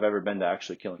life that I've ever been to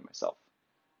actually killing myself.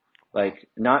 Like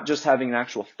not just having an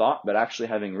actual thought, but actually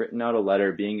having written out a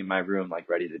letter, being in my room, like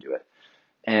ready to do it.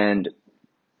 And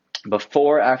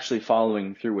before actually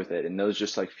following through with it, in those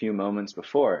just like few moments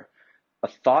before, a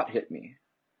thought hit me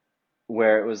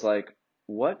where it was like,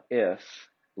 what if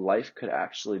life could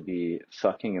actually be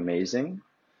fucking amazing,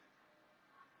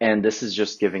 and this is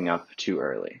just giving up too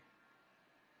early?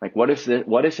 Like, what if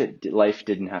life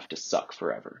didn't have to suck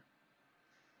forever?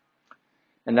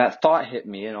 And that thought hit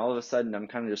me, and all of a sudden I'm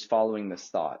kind of just following this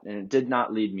thought. And it did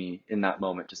not lead me in that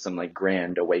moment to some like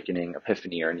grand awakening,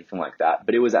 epiphany, or anything like that.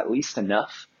 But it was at least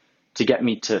enough to get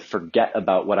me to forget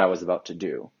about what I was about to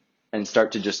do and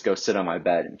start to just go sit on my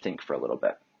bed and think for a little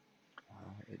bit.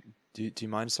 Do you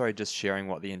mind, just sharing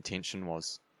what the intention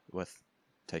was with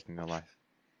taking your life?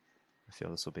 I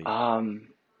feel this will be...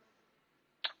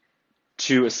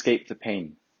 To escape the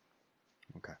pain.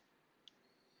 Okay.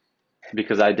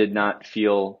 Because I did not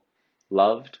feel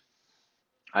loved.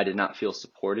 I did not feel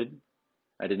supported.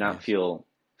 I did not feel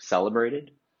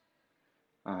celebrated.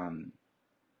 And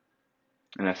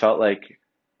I felt like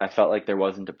there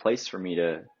wasn't a place for me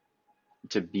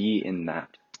to be in that.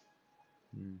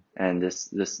 And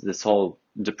this whole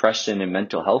depression and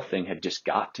mental health thing had just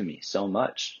got to me so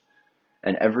much.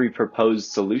 And every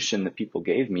proposed solution that people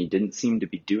gave me didn't seem to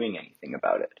be doing anything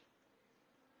about it.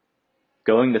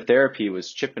 Going to therapy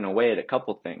was chipping away at a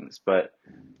couple things, but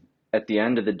at the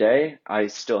end of the day, I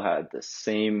still had the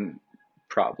same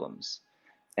problems.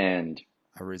 And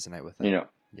I resonate with that.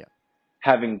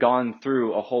 Having gone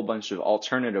through a whole bunch of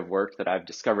alternative work that I've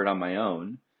discovered on my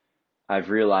own, I've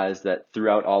realized that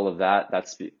throughout all of that,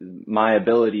 that's my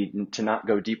ability to not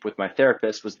go deep with my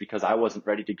therapist was because I wasn't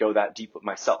ready to go that deep with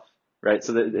myself. Right.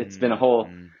 So it's been a whole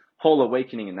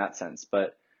awakening in that sense.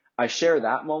 But I share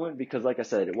that moment because, like I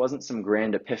said, it wasn't some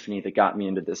grand epiphany that got me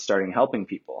into this starting helping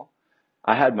people.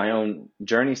 I had my own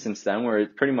journey since then where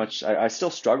it pretty much, I still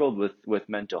struggled with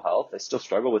mental health. I still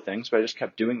struggle with things, but I just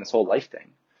kept doing this whole life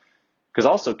thing. Because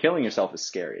also killing yourself is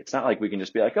scary. It's not like we can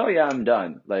just be like, oh yeah, I'm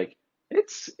done. Like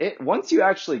once you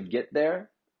actually get there,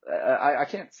 I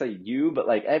can't say you, but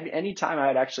like any time I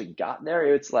had actually got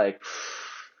there, it's like,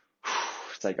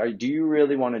 do you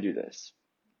really want to do this?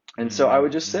 And so I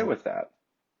would just sit with that.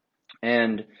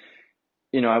 And,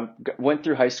 I went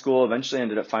through high school, eventually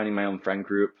ended up finding my own friend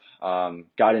group,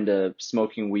 got into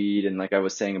smoking weed and like I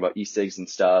was saying about e-cigs and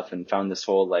stuff, and found this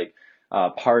whole like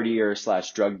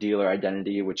partier / drug dealer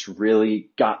identity, which really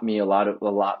got me a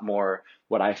lot more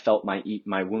what I felt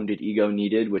my wounded ego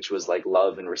needed, which was like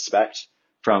love and respect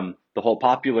from the whole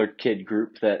popular kid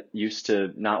group that used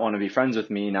to not want to be friends with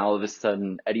me. Now all of a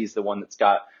sudden Eddie's the one that's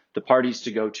got the parties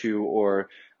to go to, or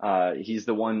he's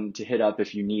the one to hit up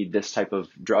if you need this type of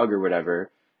drug or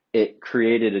whatever. It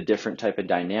created a different type of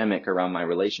dynamic around my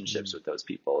relationships with those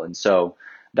people. And so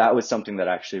that was something that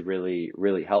actually really,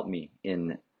 really helped me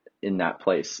in that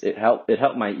place. It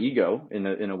helped my ego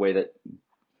in a way that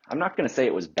I'm not going to say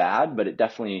it was bad, but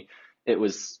it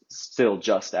was still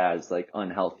just as like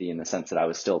unhealthy in the sense that I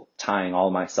was still tying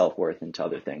all my self-worth into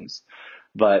other things.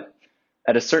 But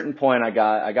at a certain point, I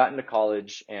got into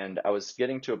college, and I was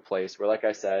getting to a place where, like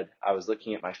I said, I was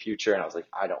looking at my future and I was like,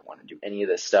 I don't want to do any of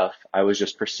this stuff. I was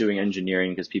just pursuing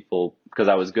engineering because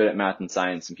I was good at math and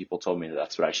science, and people told me that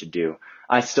that's what I should do.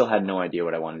 I still had no idea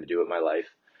what I wanted to do with my life.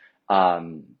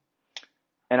 And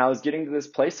I was getting to this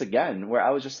place again where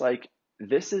I was just like,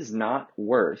 this is not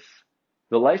worth,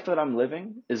 the life that I'm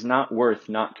living is not worth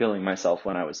not killing myself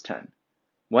when I was 10.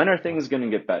 When are things going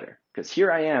to get better? Because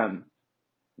here I am,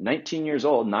 19 years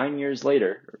old, 9 years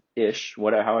later, ish,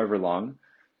 however long,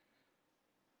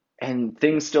 and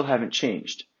things still haven't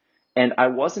changed. And I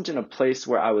wasn't in a place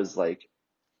where I was like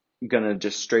gonna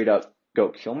just straight up go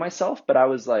kill myself, but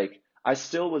I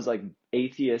still was like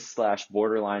atheist /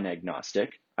 borderline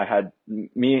agnostic. I had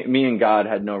me and God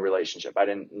had no relationship. I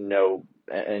didn't know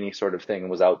any sort of thing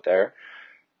was out there.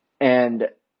 And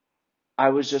I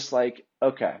was just like,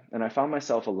 okay. And I found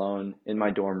myself alone in my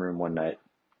dorm room one night,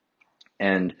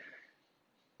 and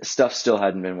stuff still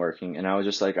hadn't been working. And I was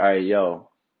just like, all right, yo,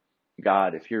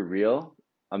 God, if you're real,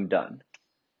 I'm done.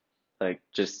 Like,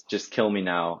 just kill me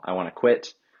now. I want to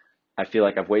quit. I feel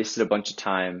like I've wasted a bunch of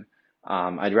time.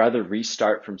 I'd rather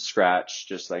restart from scratch.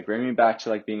 Just like bring me back to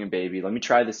like being a baby. Let me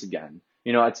try this again.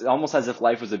 It's almost as if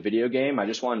life was a video game. I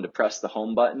just wanted to press the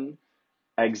home button,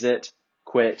 exit,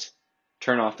 quit,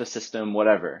 turn off the system,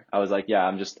 whatever. I was like, yeah,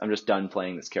 I'm just done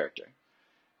playing this character.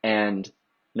 And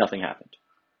nothing happened.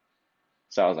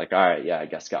 So I was like, all right, yeah, I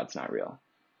guess God's not real.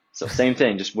 So same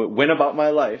thing, just went about my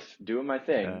life, doing my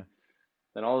thing. Yeah.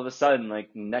 Then all of a sudden,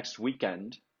 like next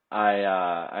weekend, I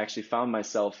actually found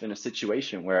myself in a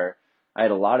situation where I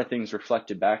had a lot of things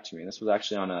reflected back to me. This was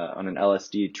actually on an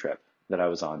LSD trip that I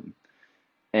was on.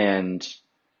 And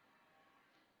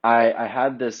I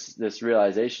had this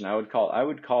realization. I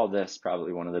would call this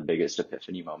probably one of the biggest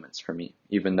epiphany moments for me,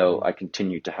 even though I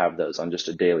continue to have those on just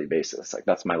a daily basis. Like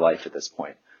that's my life at this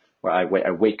point, where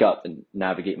I wake up and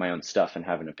navigate my own stuff and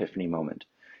have an epiphany moment.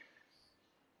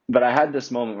 But I had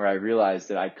this moment where I realized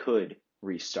that I could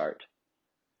restart.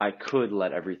 I could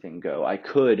let everything go. I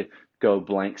could go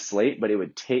blank slate, but it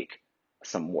would take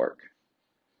some work.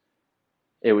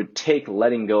 It would take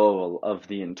letting go of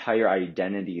the entire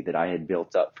identity that I had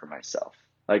built up for myself.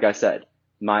 Like I said,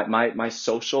 my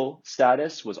social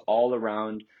status was all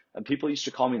around, people used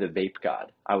to call me the vape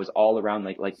god. I was all around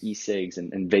like e-cigs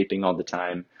and vaping all the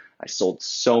time. I sold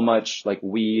so much like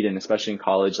weed, and especially in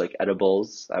college, like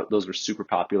edibles. Those were super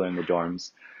popular in the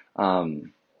dorms.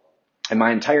 And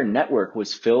my entire network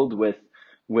was filled with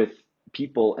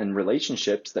people and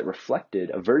relationships that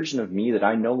reflected a version of me that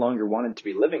I no longer wanted to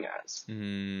be living as.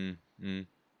 Mm-hmm.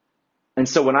 And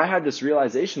so when I had this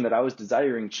realization that I was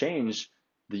desiring change,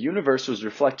 the universe was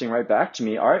reflecting right back to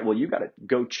me. All right, well, you got to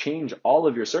go change all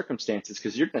of your circumstances,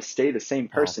 because you're going to stay the same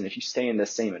person if you stay in the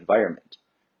same environment.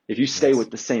 If you stay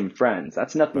with the same friends.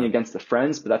 That's nothing against the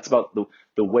friends, but that's about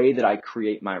the way that I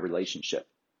create my relationship.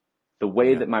 The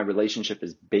way that my relationship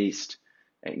is based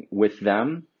with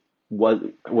them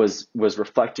was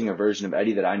reflecting a version of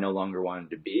Eddie that I no longer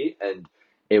wanted to be. And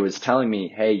it was telling me,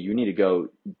 hey, you need to go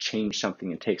change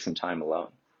something and take some time alone.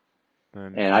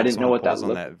 And I didn't know what that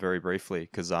looked like. On that very briefly,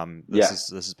 because this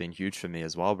has been huge for me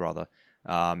as well, brother.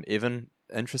 Even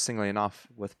interestingly enough,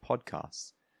 with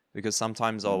podcasts, because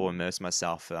sometimes I'll immerse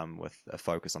myself with a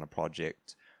focus on a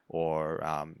project, or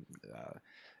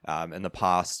in the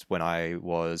past when I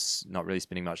was not really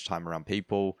spending much time around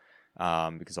people,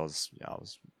 because I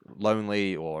was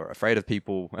lonely or afraid of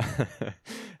people.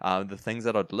 The things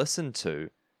that I'd listen to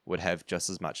would have just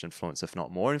as much influence, if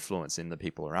not more influence, than the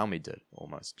people around me did,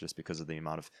 almost, just because of the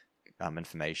amount of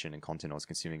information and content I was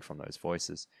consuming from those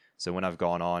voices. So when I've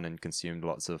gone on and consumed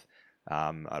lots of,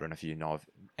 I don't know if you know of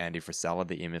Andy Frisella,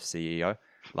 the MF CEO.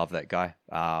 Love that guy.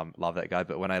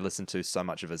 But when I listen to so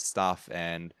much of his stuff,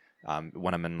 and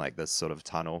when I'm in like this sort of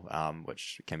tunnel,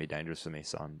 which can be dangerous for me,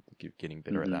 so I'm getting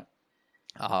better at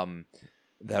that.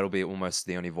 That'll be almost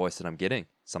the only voice that I'm getting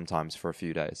sometimes for a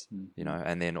few days, you know,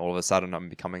 and then all of a sudden I'm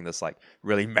becoming this like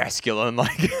really masculine,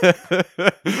 like,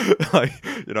 like,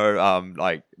 you know,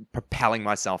 like propelling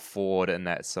myself forward in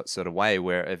that sort of way,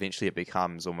 where eventually it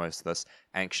becomes almost this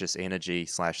anxious energy /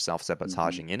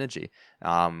 self-sabotaging energy,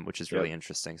 which is really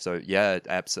interesting. So yeah,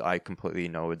 I completely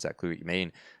know exactly what you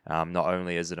mean. Not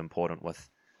only is it important with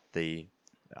the,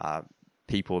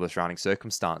 people, the surrounding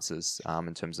circumstances,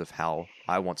 in terms of how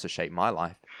I want to shape my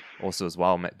life, also as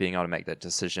well being able to make that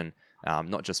decision,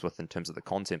 not just in terms of the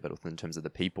content, but in terms of the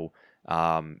people.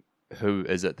 Who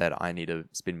is it that I need to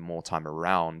spend more time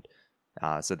around,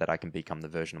 so that I can become the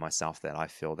version of myself that I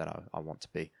feel that I want to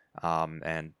be.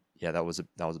 And yeah, that was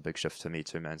a big shift for me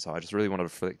too, man. So I just really wanted to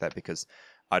reflect that, because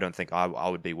I don't think I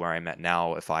would be where I'm at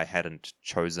now if I hadn't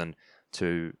chosen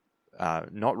to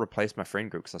not replace my friend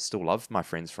group, because I still love my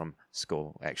friends from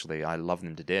school. Actually, I love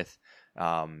them to death.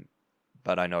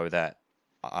 But I know that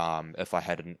if I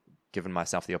hadn't given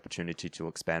myself the opportunity to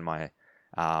expand my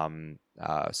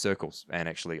circles and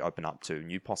actually open up to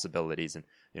new possibilities, and,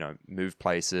 you know, move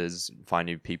places, find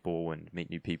new people and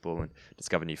meet new people and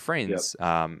discover new friends,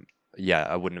 yeah,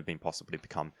 I wouldn't have been possible to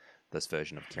become this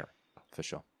version of Kieran, for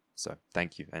sure. So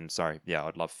thank you. And sorry, yeah,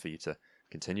 I'd love for you to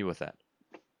continue with that.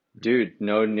 Dude,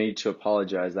 no need to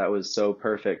apologize. That was so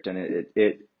perfect, and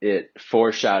it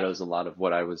foreshadows a lot of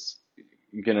what I was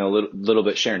gonna little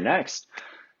bit share next.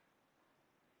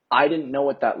 I didn't know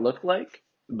what that looked like,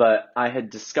 but I had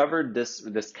discovered this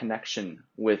connection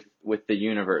with the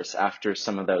universe after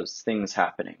some of those things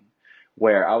happening,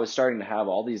 where I was starting to have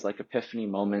all these like epiphany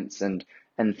moments and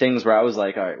things where I was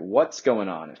like, all right, what's going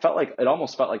on? It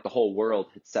almost felt like the whole world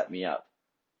had set me up,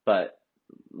 but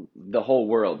the whole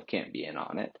world can't be in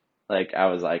on it. Like, I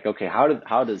was like, okay, how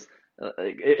does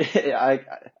I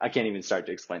can't even start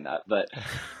to explain that, but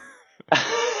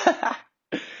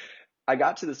I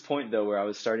got to this point though where I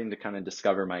was starting to kind of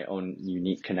discover my own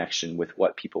unique connection with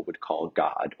what people would call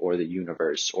God or the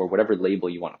universe or whatever label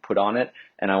you want to put on it.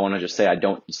 And I want to just say, I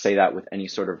don't say that with any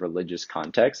sort of religious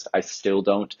context. I still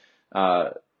don't.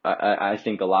 I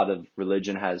think a lot of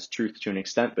religion has truth to an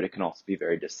extent, but it can also be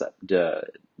very deceptive.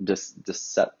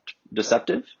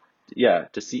 Yeah,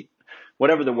 deceit.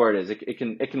 Whatever the word is, it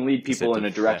can lead people in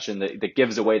a direction that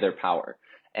gives away their power.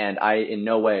 And I in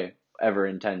no way ever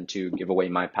intend to give away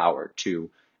my power to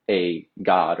a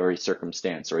God or a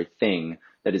circumstance or a thing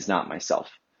that is not myself.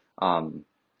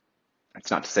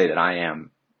 It's not to say that I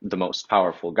am the most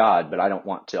powerful God, but I don't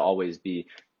want to always be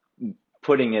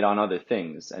putting it on other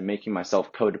things and making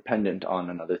myself codependent on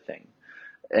another thing.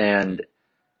 And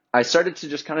I started to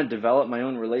just kind of develop my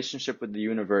own relationship with the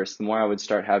universe. The more I would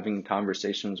start having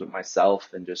conversations with myself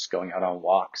and just going out on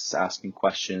walks, asking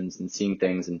questions and seeing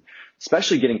things, and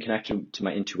especially getting connected to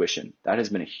my intuition. That has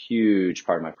been a huge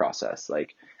part of my process.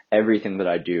 Like everything that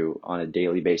I do on a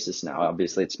daily basis now,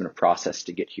 obviously it's been a process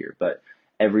to get here, but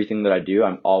everything that I do,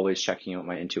 I'm always checking out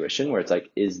my intuition, where it's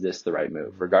like, is this the right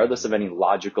move? Regardless of any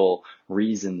logical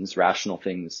reasons, rational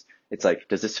things, it's like,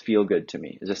 does this feel good to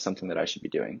me? Is this something that I should be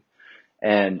doing?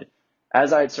 And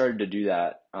as I had started to do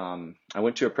that, I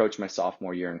went to approach my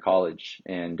sophomore year in college,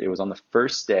 and it was on the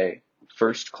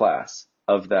first class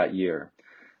of that year,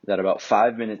 that about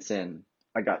 5 minutes in,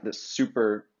 I got this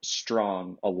super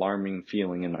strong, alarming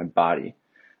feeling in my body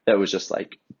that was just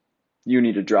like, you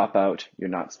need to drop out. You're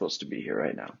not supposed to be here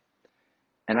right now.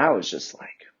 And I was just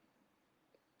like,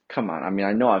 come on. I mean,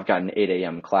 I know I've got an 8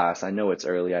 a.m. class. I know it's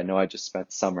early. I know I just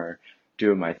spent summer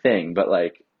doing my thing, but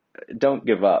like, don't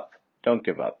give up. Don't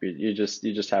give up. You're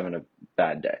just having a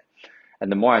bad day.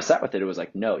 And the more I sat with it, it was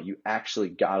like, no, you actually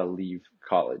gotta leave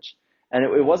college. And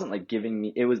it wasn't like giving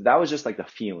me, that was just like the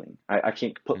feeling. I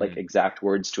can't put like exact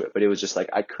words to it, but it was just like,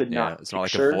 I could not it's not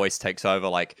like a voice takes over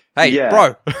like, hey,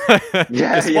 bro.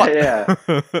 Yeah.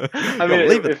 I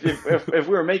mean, if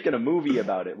we were making a movie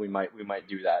about it, we might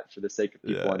do that for the sake of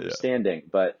people understanding.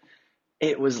 But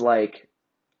it was like,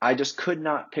 I just could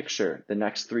not picture the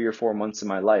next 3 or 4 months of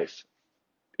my life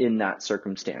in that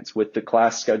circumstance, with the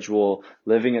class schedule,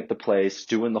 living at the place,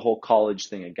 doing the whole college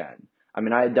thing again. I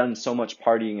mean, I had done so much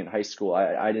partying in high school.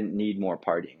 I didn't need more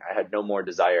partying. I had no more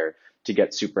desire to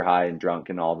get super high and drunk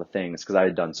and all the things because I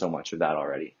had done so much of that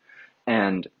already.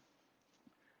 And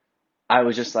I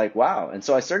was just like, wow. And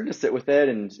so I started to sit with it,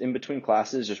 and in between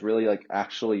classes, just really like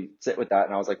actually sit with that.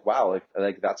 And I was like, wow,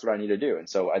 like that's what I need to do. And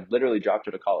so I literally dropped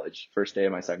out of college, first day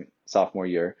of my sophomore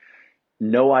year,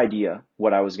 no idea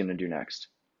what I was going to do next.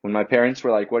 When my parents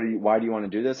were like, why do you want to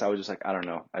do this? I was just like, I don't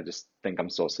know. I just think I'm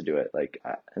supposed to do it.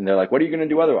 And they're like, what are you going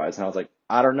to do otherwise? And I was like,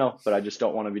 I don't know, but I just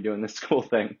don't want to be doing this school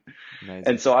thing. Amazing.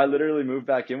 And so I literally moved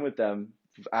back in with them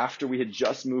after we had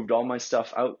just moved all my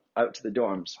stuff out to the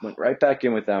dorms, went right back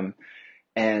in with them.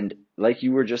 And like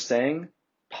you were just saying,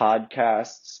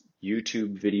 podcasts,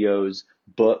 YouTube videos,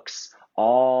 books,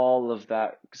 all of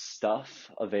that stuff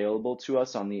available to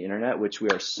us on the internet, which we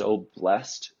are so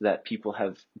blessed that people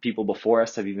before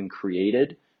us have even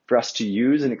created for us to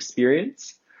use and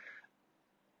experience.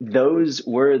 Those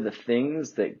were the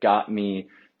things that got me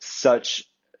so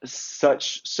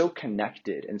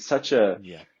connected and such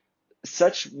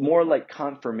more like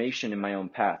confirmation in my own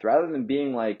path, rather than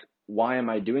being like, why am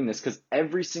I doing this? Because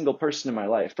every single person in my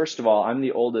life, first of all, I'm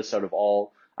the oldest out of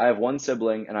all. I have one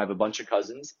sibling and I have a bunch of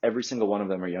cousins. Every single one of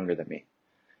them are younger than me.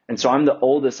 And so I'm the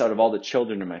oldest out of all the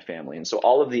children in my family. And so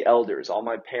all of the elders, all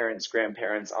my parents,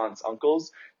 grandparents, aunts,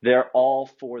 uncles, they're all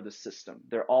for the system.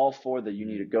 They're all for you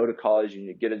need to go to college, you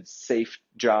need to get a safe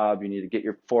job, you need to get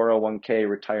your 401k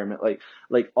retirement,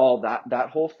 like all that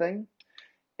whole thing.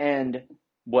 And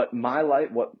what my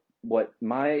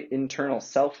internal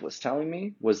self was telling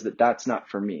me was that that's not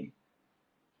for me.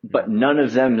 But none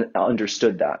of them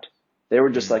understood that. They were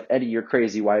just like, Eddie, you're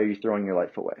crazy. Why are you throwing your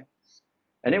life away?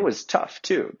 And it was tough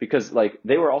too, because like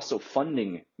they were also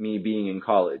funding me being in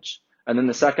college. And then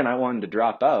the second I wanted to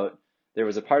drop out, there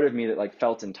was a part of me that like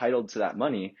felt entitled to that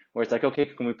money, where it's like, okay,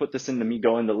 can we put this into me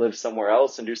going to live somewhere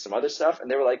else and do some other stuff? And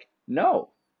they were like, no,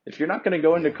 if you're not going to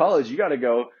go into college, you got to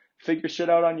go figure shit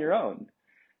out on your own.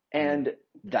 And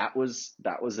that was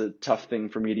a tough thing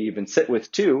for me to even sit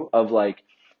with too, of like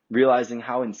realizing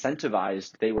how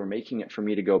incentivized they were making it for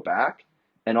me to go back.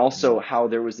 And also how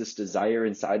there was this desire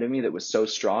inside of me that was so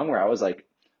strong, where I was like,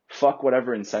 fuck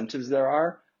whatever incentives there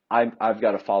are. I've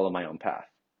got to follow my own path.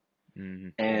 Mm-hmm.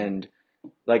 And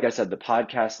like I said, the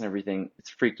podcast and everything,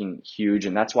 it's freaking huge.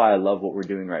 And that's why I love what we're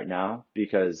doing right now,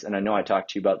 because, and I know I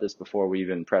talked to you about this before we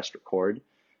even pressed record,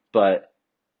 but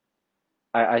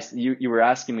you were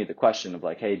asking me the question of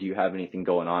like, hey, do you have anything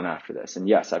going on after this? And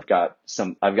yes, I've got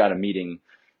a meeting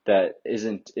that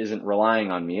isn't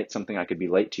relying on me. It's something I could be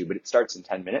late to, but it starts in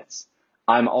 10 minutes.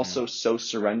 I'm also so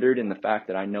surrendered in the fact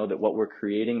that I know that what we're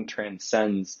creating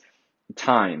transcends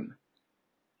time.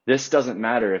 This doesn't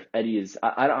matter if Eddie is,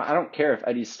 I don't care if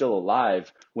Eddie's still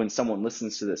alive when someone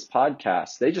listens to this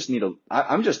podcast. They just need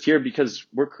I'm just here because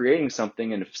we're creating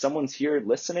something. And if someone's here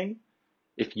listening,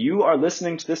 if you are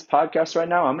listening to this podcast right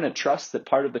now, I'm going to trust that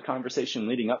part of the conversation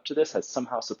leading up to this has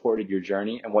somehow supported your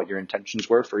journey and what your intentions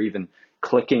were for even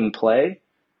clicking play.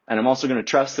 And I'm also going to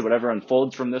trust that whatever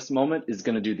unfolds from this moment is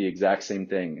going to do the exact same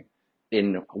thing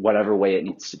in whatever way it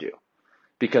needs to do.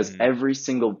 Because every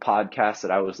single podcast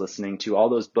that I was listening to, all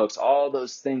those books, all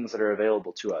those things that are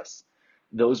available to us,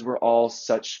 those were all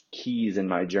such keys in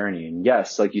my journey. And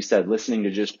yes, like you said, listening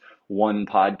to just one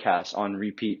podcast on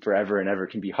repeat forever and ever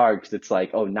can be hard, because it's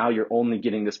like, oh, now you're only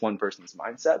getting this one person's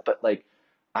mindset. But like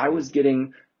I was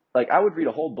getting, like I would read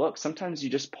a whole book. Sometimes you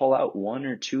just pull out one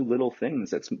or two little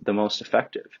things that's the most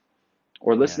effective.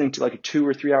 Or listening to like a 2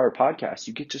 or 3 hour podcast,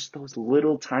 you get just those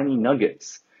little tiny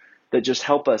nuggets that just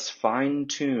help us fine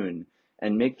tune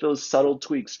and make those subtle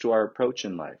tweaks to our approach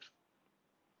in life.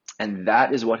 And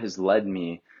that is what has led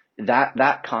me,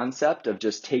 that concept of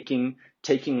just taking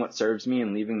what serves me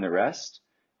and leaving the rest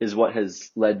is what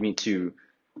has led me to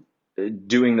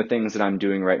doing the things that I'm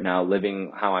doing right now,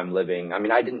 living how I'm living. I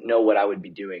mean, I didn't know what I would be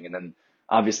doing. And then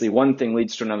obviously one thing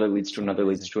leads to another, leads to another,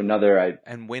 leads to another.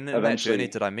 And when in that journey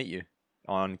did I meet you?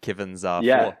 On Kevin's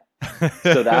floor?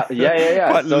 So that,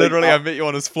 Quite so literally, I met you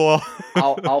on his floor.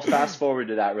 I'll fast forward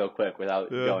to that real quick without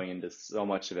going into so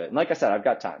much of it. And like I said, I've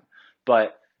got time,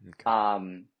 but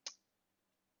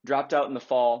dropped out in the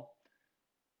fall,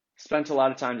 spent a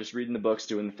lot of time just reading the books,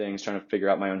 doing the things, trying to figure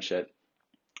out my own shit,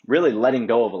 really letting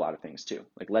go of a lot of things too.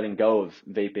 Like letting go of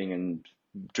vaping and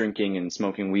drinking and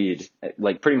smoking weed,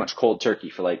 like pretty much cold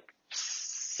turkey for like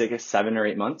 7 or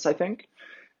 8 months, I think.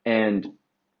 And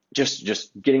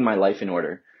just getting my life in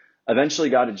order. Eventually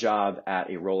got a job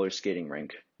at a roller skating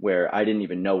rink where I didn't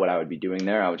even know what I would be doing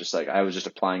there. I was just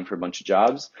applying for a bunch of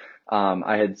jobs.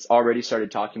 I had already started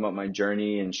talking about my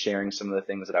journey and sharing some of the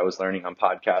things that I was learning on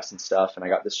podcasts and stuff. And I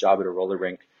got this job at a roller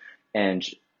rink, and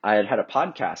I had a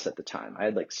podcast at the time. I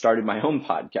had like started my own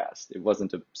podcast. It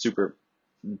wasn't a super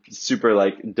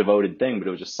like devoted thing, but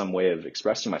it was just some way of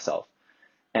expressing myself.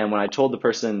 And when I told the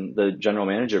person, the general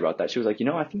manager about that, she was like,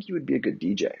 I think you would be a good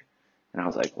DJ. And I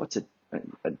was like, what's a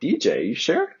DJ? You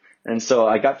sure? And so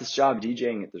I got this job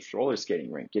DJing at this roller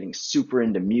skating rink, getting super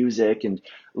into music and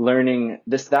learning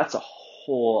this. That's a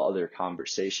whole other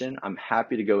conversation. I'm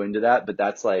happy to go into that, but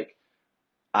that's like,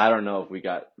 I don't know if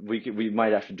we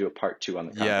might have to do a part 2 on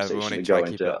the conversation we want to to try go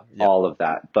to keep into it. all of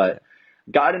that, but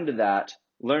got into that,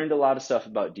 learned a lot of stuff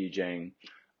about DJing.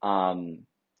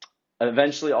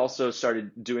 Eventually also started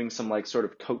doing some like sort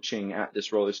of coaching at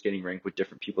this roller skating rink with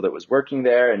different people that was working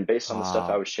there. And based on the stuff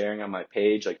I was sharing on my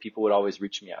page, like people would always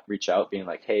reach out being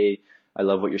like, hey, I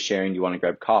love what you're sharing. Do you want to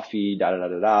grab coffee? Da, da, da,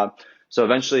 da, da. So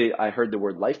eventually I heard the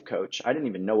word life coach. I didn't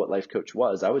even know what life coach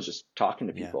was. I was just talking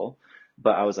to people,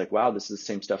 but I was like, wow, this is the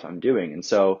same stuff I'm doing. And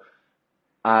so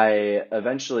I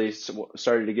eventually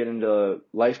started to get into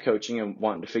life coaching and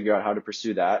wanting to figure out how to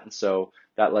pursue that. And so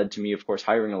that led to me, of course,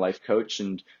 hiring a life coach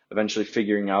and eventually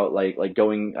figuring out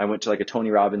I went to like a Tony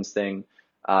Robbins thing.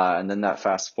 And then that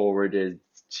fast forwarded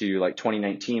to like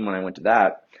 2019 when I went to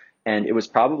that. And it was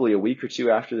probably a week or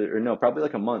two after probably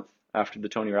like a month after the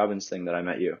Tony Robbins thing that I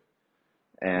met you.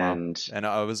 And And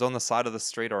I was on the side of the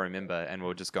street, I remember, and we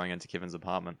were just going into Kevin's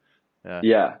apartment.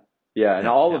 Yeah. And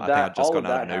all of that, I think I'd just gotten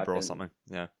out of an Uber happened. or something.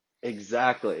 Yeah.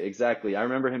 Exactly. I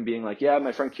remember him being like, yeah,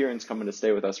 my friend Kieran's coming to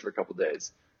stay with us for a couple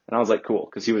days. And I was like, cool,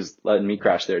 because he was letting me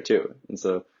crash there too. And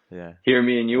so here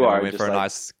me and you are we went just for a like,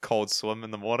 nice cold swim in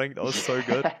the morning. That was so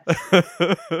good.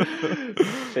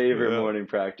 Favorite morning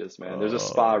practice, man. There's a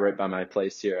spa right by my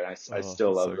place here, and I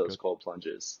still love those cold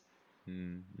plunges.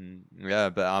 Yeah,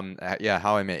 but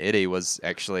how I met Eddie was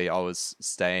actually I was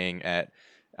staying at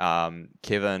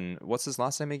Kevin. What's his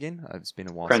last name again? It's been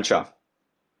a while.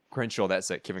 Crenshaw, that's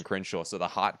it, Kevin Crenshaw. So the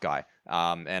heart guy.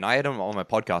 And I had him on my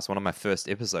podcast, one of my first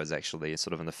episodes actually,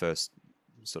 sort of in the first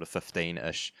sort of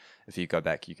 15-ish. If you go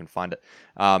back, you can find it.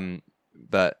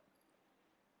 But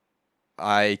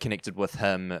I connected with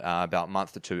him about a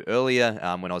month or two earlier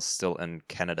when I was still in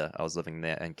Canada. I was living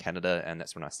there in Canada, and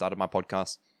that's when I started my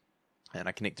podcast. And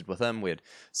I connected with him. We had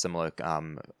similar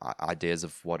ideas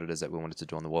of what it is that we wanted to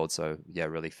do in the world. So yeah,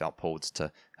 really felt pulled to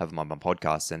have him on my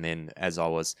podcast. And then as I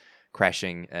was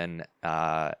crashing in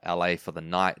LA for the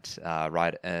night,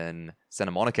 right in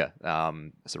Santa Monica,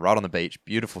 so right on the beach,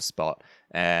 beautiful spot.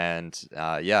 And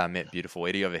I met beautiful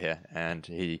Eddie over here, and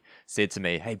he said to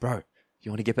me, "Hey, bro,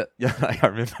 you want to get up?" Yeah, I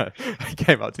remember I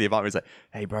came up to the apartment. He's like,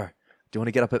 "Hey, bro, do you want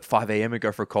to get up at 5 a.m. and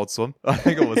go for a cold swim?" I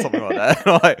think it was something like that.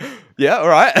 I'm like, yeah, all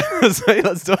right. So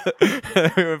let's do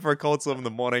it. We went for a cold swim in the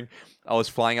morning. I was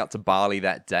flying out to Bali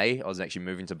that day. I was actually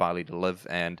moving to Bali to live.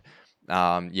 And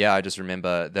I just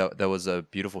remember there was a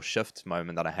beautiful shift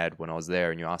moment that I had when I was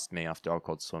there. And you asked me after our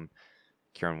cold swim,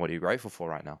 Kieran, what are you grateful for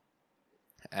right now?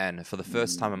 And for the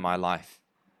first time in my life,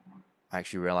 I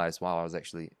actually realized, wow,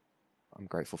 I'm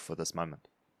grateful for this moment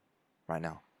right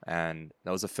now. And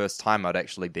that was the first time I'd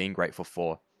actually been grateful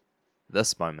for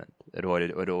this moment. It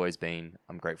had always been,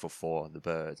 I'm grateful for the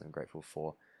birds, I'm grateful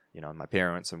for, my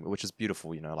parents, which is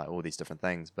beautiful, like all these different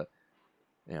things. But,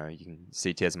 you can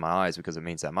see tears in my eyes because it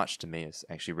means that much to me. Is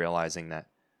actually realizing that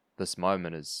this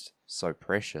moment is so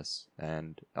precious.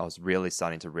 And I was really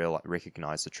starting to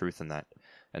recognize the truth in that.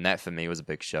 And that for me was a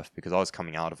big shift because I was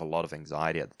coming out of a lot of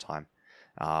anxiety at the time.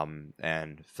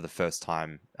 And for the first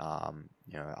time,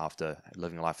 after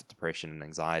living a life of depression and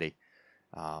anxiety,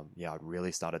 I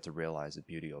really started to realize the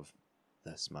beauty of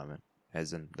this moment,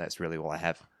 as in that's really all I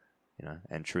have,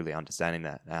 and truly understanding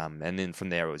that. And then from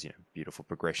there it was, beautiful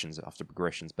progressions after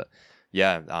progressions. But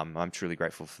I'm truly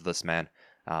grateful for this man,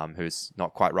 who's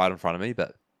not quite right in front of me,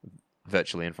 but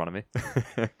virtually in front of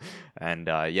me. And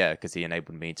because he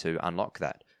enabled me to unlock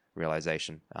that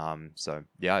realization. I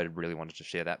really wanted to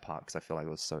share that part because I feel like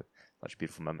it was such a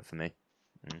beautiful moment for me.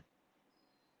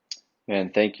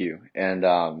 Man, thank you.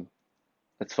 And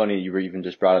it's funny you were even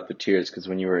just brought up the tears because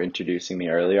when you were introducing me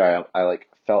earlier, I like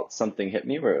felt something hit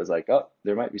me where it was like, oh,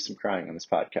 there might be some crying on this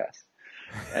podcast.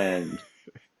 And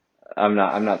I'm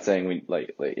not saying we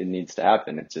like it needs to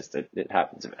happen. It's just it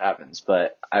happens if it happens.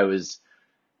 But I was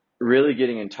really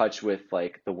getting in touch with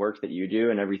like the work that you do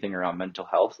and everything around mental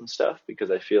health and stuff,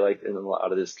 because I feel like in a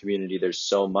lot of this community, there's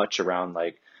so much around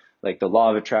like the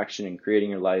law of attraction and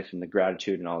creating your life and the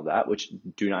gratitude and all of that, which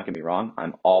do not get me wrong,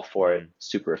 I'm all for it,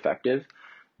 super effective.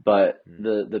 But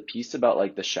the piece about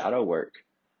like the shadow work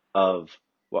of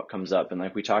what comes up, and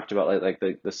like we talked about like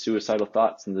the suicidal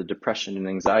thoughts and the depression and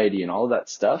anxiety and all of that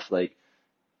stuff, like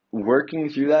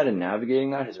working through that and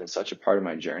navigating that has been such a part of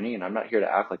my journey. And I'm not here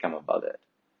to act like I'm above it.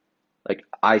 Like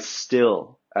I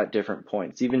still at different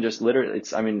points. Even just literally,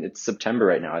 it's September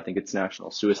right now. I think it's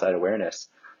National Suicide Awareness.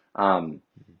 Um,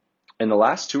 in the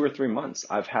last 2 or 3 months,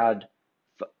 I've had,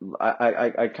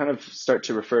 I kind of start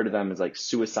to refer to them as like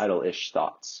suicidal-ish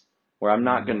thoughts, where I'm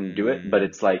not going to do it, but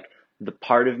it's like the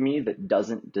part of me that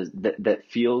that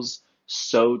feels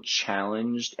so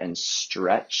challenged and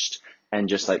stretched and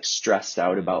just like stressed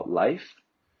out about life,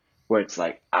 where it's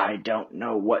like, I don't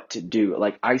know what to do.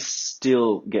 Like I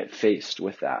still get faced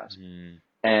with that.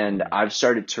 And I've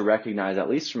started to recognize, at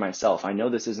least for myself, I know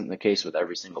this isn't the case with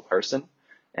every single person.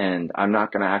 And I'm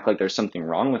not going to act like there's something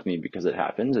wrong with me because it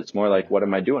happens. It's more like, what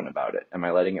am I doing about it? Am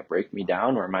I letting it break me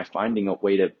down, or am I finding a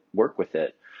way to work with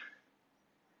it?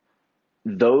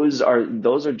 Those are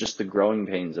just the growing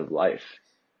pains of life.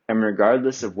 And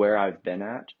regardless of where I've been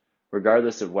at,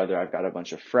 regardless of whether I've got a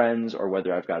bunch of friends or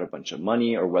whether I've got a bunch of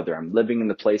money or whether I'm living in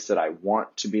the place that I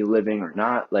want to be living or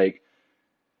not, like,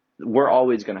 we're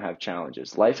always going to have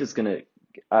challenges. Life is going to,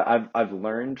 I've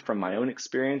learned from my own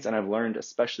experience, and I've learned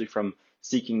especially from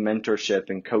seeking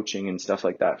mentorship and coaching and stuff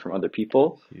like that from other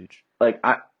people. Huge. Like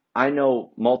I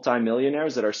know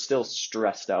multimillionaires that are still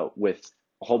stressed out with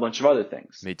a whole bunch of other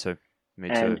things. Me too.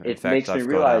 And In it fact, makes me I've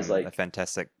realize, got like, a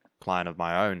fantastic client of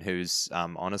my own who's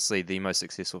honestly the most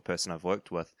successful person I've worked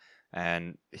with,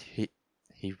 and he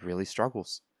really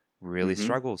struggles. Really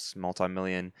struggles.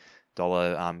 Multi-million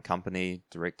dollar company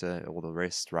director, all the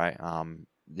rest, right?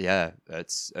 Yeah,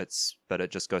 but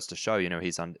it just goes to show,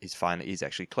 he's fine. He's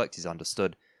actually clicked. He's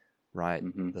understood, right?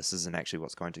 This isn't actually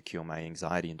what's going to cure my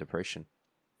anxiety and depression.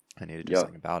 I need to do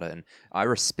something about it. And I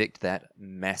respect that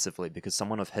massively, because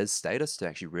someone of his status to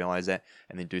actually realize that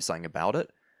and then do something about it,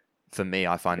 for me,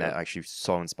 I find that actually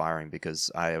so inspiring,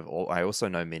 because I also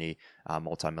know many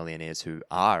multimillionaires who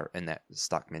are in that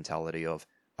stuck mentality of,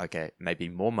 okay, maybe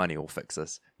more money will fix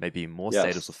this, maybe more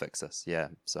status will fix this. Yeah.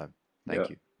 So thank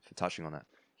you for touching on that.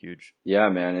 Huge. Yeah,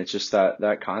 man. It's just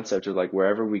that concept of like,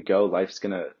 wherever we go, life's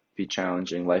going to be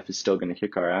challenging. Life is still going to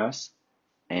kick our ass.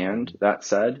 And that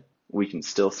said, we can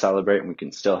still celebrate and we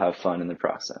can still have fun in the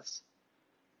process.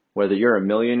 Whether you're a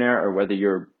millionaire or whether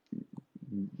you're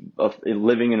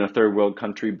living in a third world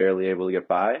country, barely able to get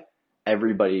by,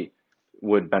 everybody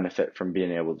would benefit from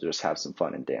being able to just have some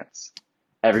fun and dance.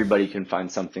 Everybody can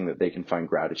find something that they can find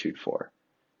gratitude for.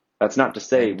 That's not to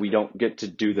say we don't get to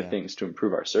do the things to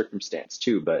improve our circumstance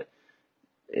too, but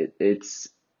it's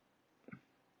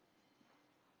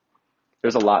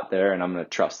there's a lot there, and I'm going to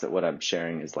trust that what I'm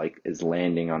sharing is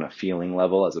landing on a feeling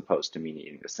level, as opposed to me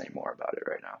needing to say more about it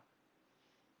right now.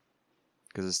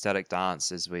 Because ecstatic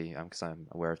dance, because I'm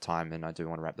aware of time and I do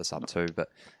want to wrap this up too, but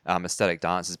ecstatic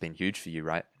dance has been huge for you,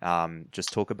 right?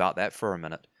 Just talk about that for a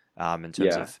minute, in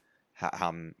terms of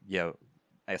how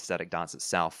ecstatic dance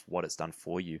itself, what it's done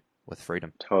for you with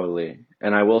freedom. Totally.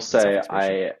 And I will say,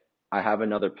 I have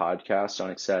another podcast on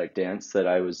ecstatic dance that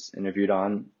I was interviewed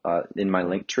on in my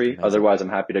link tree. Amazing. Otherwise, I'm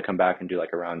happy to come back and do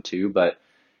like a round 2. But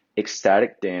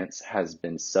ecstatic dance has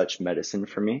been such medicine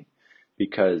for me,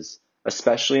 because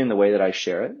especially in the way that I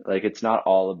share it, like, it's not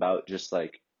all about just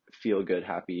like feel good,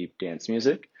 happy dance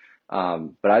music.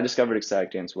 But I discovered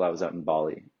ecstatic dance while I was out in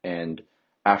Bali. And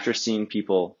after seeing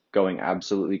people going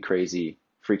absolutely crazy,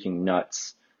 freaking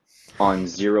nuts on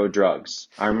 0 drugs,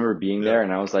 I remember being there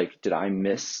and I was like, did I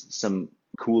miss some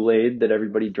Kool-Aid that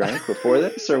everybody drank before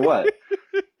this or what?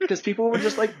 Because people were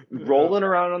just like rolling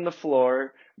around on the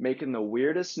floor, making the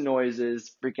weirdest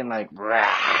noises, freaking like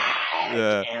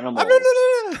animals.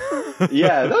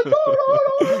 Yeah, like, all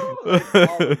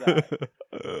of that.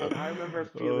 And I remember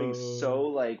feeling so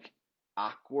like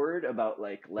awkward about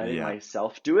like letting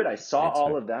myself do it. I saw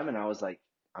all of them and I was like,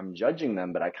 I'm judging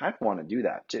them, but I kind of want to do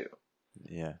that too.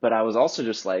 Yeah. But I was also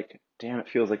just like, damn, it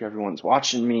feels like everyone's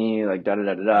watching me, like da da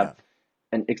da da da. Yeah.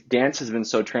 And dance has been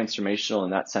so transformational in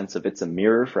that sense of it's a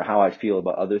mirror for how I feel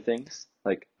about other things.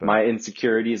 Like my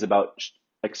insecurities about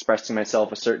expressing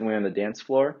myself a certain way on the dance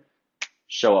floor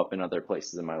show up in other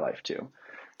places in my life too.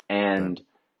 And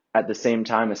at the same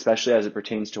time, especially as it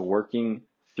pertains to working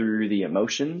through the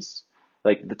emotions,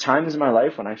 like the times in my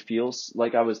life when I feel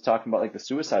like I was talking about like the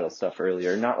suicidal stuff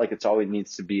earlier, not like it's always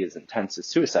needs to be as intense as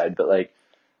suicide, but like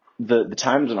the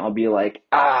times when I'll be like,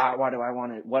 why do I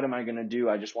want to, what am I going to do?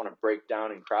 I just want to break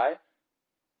down and cry.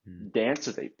 Dance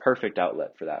is a perfect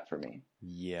outlet for that for me.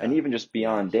 Yeah. And even just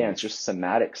beyond dance, just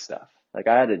somatic stuff. Like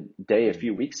I had a day a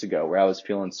few weeks ago where I was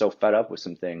feeling so fed up with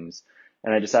some things,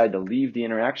 and I decided to leave the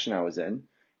interaction I was in,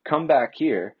 come back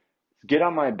here, get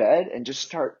on my bed and just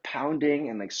start pounding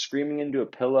and like screaming into a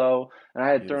pillow. And I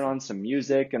had thrown on some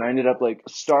music and I ended up like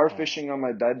starfishing on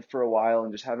my bed for a while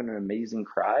and just having an amazing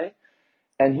cry.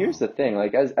 And here's Wow. the thing,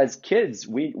 like as kids,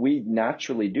 we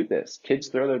naturally do this. Kids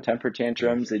throw their temper Yeah.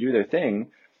 tantrums, they do their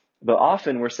thing, but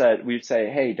often we'd say,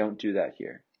 "Hey, don't do that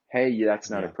here. Hey,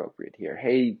 that's not Yeah. appropriate here.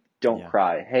 Hey, don't Yeah.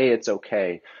 cry. Hey, it's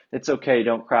okay. It's okay,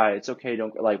 don't cry. It's okay,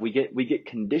 don't," like we get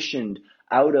conditioned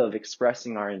out of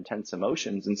expressing our intense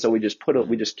emotions, and so we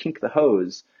Mm. just kink the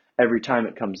hose every time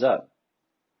it comes up.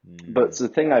 But Mm. so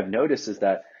the thing I've noticed is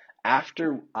that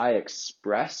after I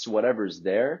express whatever's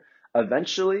there,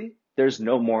 eventually there's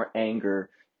no more anger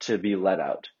to be let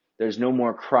out. There's no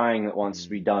more crying that wants to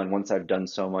be Mm. done once I've done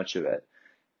so much of it.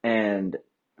 And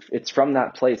it's from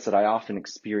that place that I often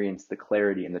experience the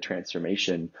clarity and the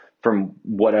transformation from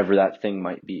whatever that thing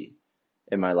might be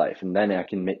in my life. And then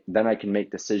I can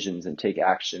make decisions and take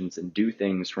actions and do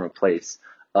things from a place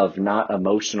of not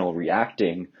emotional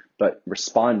reacting, but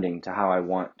responding to how I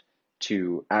want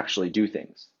to actually do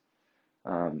things.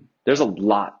 There's a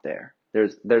lot there.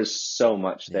 There's so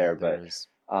much Yeah, there, there but is.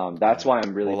 that's Yeah. why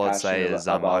I'm really All I'd say passionate is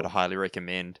I'd about. highly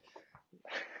recommend.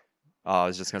 I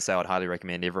was just gonna say I'd highly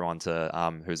recommend everyone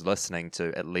to who's listening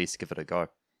to at least give it a go.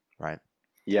 Right.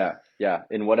 Yeah, yeah.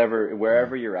 In Yeah.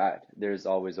 wherever you're at, there's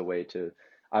always a way to.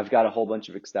 I've got a whole bunch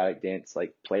of ecstatic dance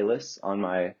like playlists on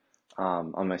my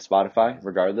Spotify, Amazing.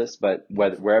 regardless. But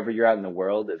Beautiful. wherever you're at in the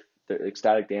world, if the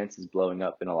ecstatic dance is blowing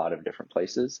up in a lot of different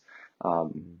places,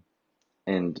 um, Mm.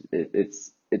 and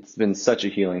it's been such a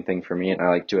healing thing for me, and I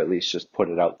like to at least just put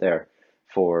it out there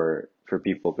for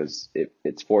people because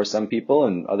it's for some people,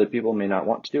 and other people may not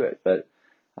want to do it, but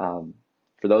um,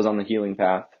 for those on the healing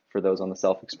path, for those on the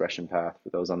self-expression path, for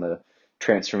those on the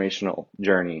transformational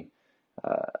journey,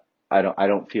 uh, I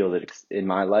don't feel that in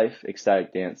my life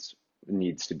ecstatic dance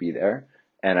needs to be there,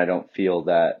 and I don't feel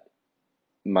that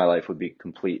my life would be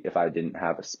complete if I didn't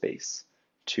have a space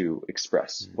to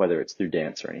express, Mm. whether it's through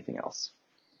dance or anything else.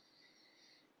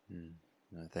 Mm.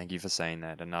 No, thank you for saying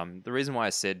that. And the reason why I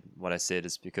said what I said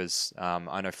is because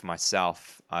I know for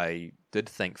myself, I did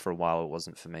think for a while it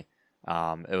wasn't for me.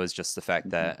 It was just the fact Hmm.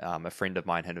 that a friend of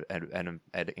mine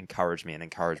had encouraged me and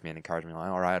encouraged me and encouraged me, like,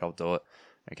 all right, I'll do it.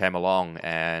 And came along,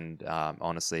 and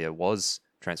honestly, it was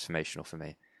transformational for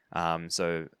me. And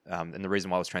the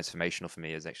reason why it was transformational for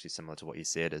me is actually similar to what you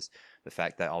said, is the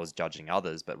fact that I was judging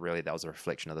others, but really that was a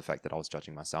reflection of the fact that I was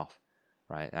judging myself,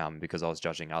 right? Because I was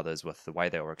judging others with the way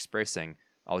they were expressing.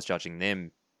 I was judging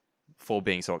them for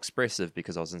being so expressive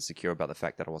because I was insecure about the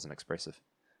fact that I wasn't expressive,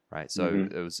 right? So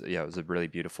Hmm. it was a really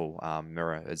beautiful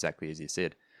mirror, exactly as you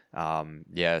said.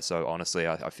 Yeah, so honestly,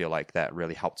 I feel like that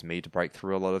really helped me to break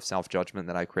through a lot of self judgment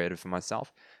that I created for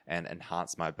myself and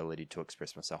enhance my ability to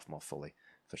express myself more fully,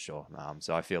 for sure.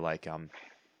 So I feel like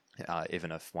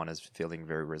even if one is feeling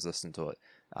very resistant to it,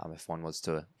 if one was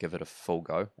to give it a full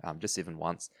go, just even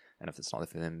once, and if it's not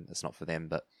for them, it's not for them,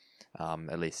 but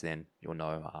at least then you'll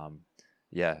know.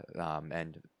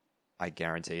 And I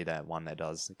guarantee that one that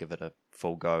does give it a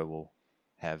full go will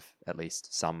have at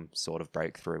least some sort of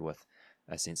breakthrough with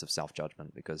a sense of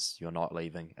self-judgment, because you're not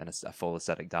leaving in a full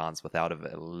aesthetic dance without have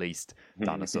at least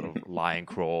done a sort of lion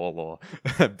crawl or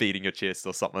beating your chest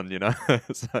or something,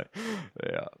 So,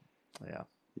 yeah, yeah.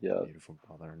 Yeah. Beautiful,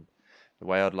 brother. And the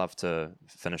way I'd love to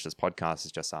finish this podcast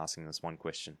is just asking this one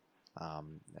question,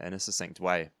 in a succinct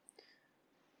way.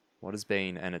 What has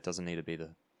been, and it doesn't need to be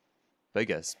the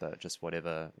biggest, but just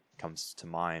whatever comes to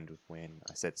mind when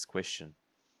I said this question,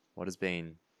 what has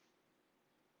been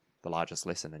the largest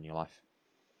lesson in your life?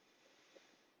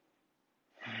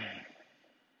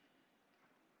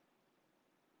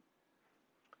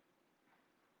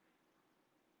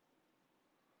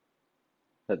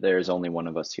 That there is only one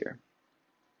of us here,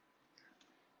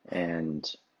 and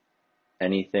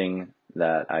anything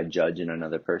that I judge in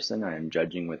another person, I am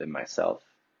judging within myself.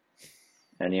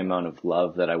 Any amount of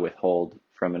love that I withhold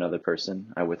from another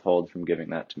person, I withhold from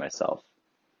giving that to myself.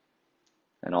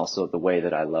 And also, the way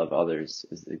that I love others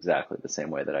is exactly the same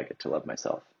way that I get to love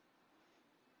myself.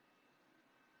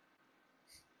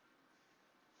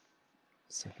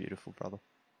 So beautiful, brother.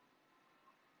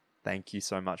 Thank you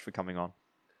so much for coming on.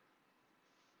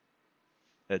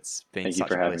 It's been Thank you such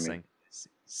for a having me. blessing,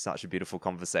 such a beautiful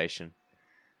conversation.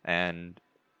 And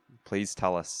please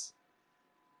tell us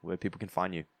where people can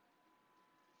find you.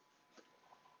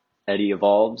 Eddie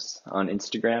Evolves on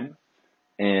Instagram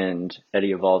and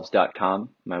eddieevolves.com.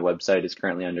 My website is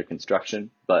currently under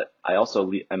construction, but I also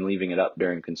I'm leaving it up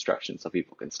during construction so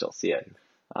people can still see it.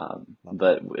 Love that.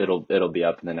 But it'll be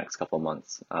up in the next couple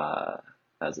months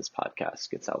as this podcast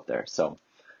gets out there. So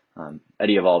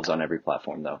Eddie Evolves on every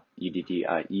platform though.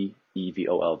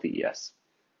 EDDIEEVOLVES.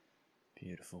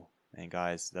 Beautiful. And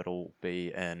guys, that'll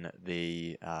be in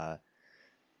the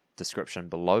description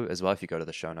below as well. If you go to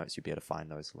the show notes, you'll be able to find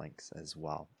those links as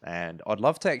well. And I'd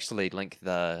love to actually link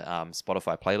the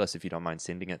Spotify playlist if you don't mind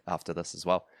sending it after this as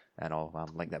well. And I'll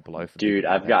link that below for Dude, people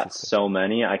who I've have got access to. so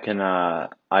many. I can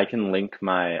link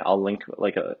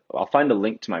I'll find a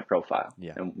link to my profile,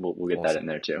 Yeah. and we'll get that Awesome. in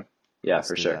there too. Yeah, Let's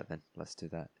for do sure. that then. Let's do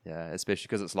that. Yeah, especially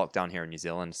because it's locked down here in New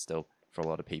Zealand still for a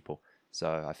lot of people.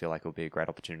 So I feel like it'll be a great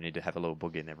opportunity to have a little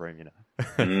boogie in their room, you know.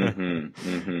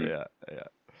 Yeah, yeah.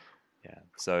 Yeah.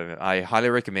 So I highly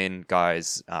recommend,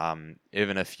 guys,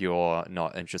 even if you're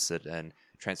not interested in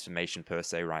transformation per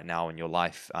se right now in your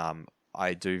life,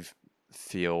 I do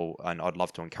feel, and I'd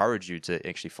love to encourage you to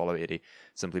actually follow Eddie,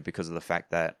 simply because of the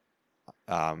fact that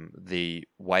the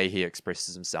way he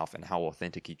expresses himself and how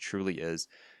authentic he truly is,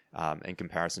 in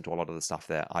comparison to a lot of the stuff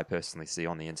that I personally see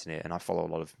on the internet, and I follow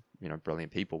a lot of, you know,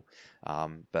 brilliant people,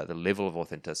 but the level of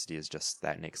authenticity is just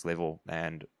that next level.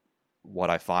 And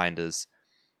what I find is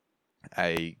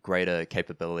a greater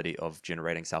capability of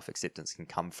generating self-acceptance can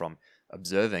come from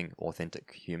observing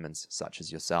authentic humans such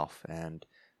as yourself. And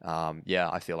yeah,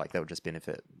 I feel like that would just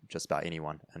benefit just about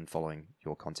anyone in following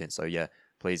your content. So yeah,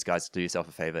 please guys, do yourself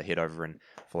a favor, head over and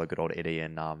follow good old Eddie,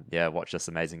 and yeah, watch this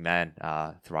amazing man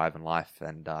thrive in life,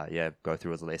 and yeah, go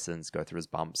through his lessons, go through his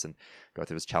bumps, and go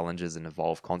through his challenges, and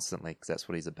evolve constantly, because that's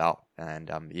what he's about.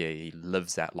 And yeah, he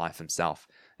lives that life himself,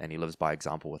 and he lives by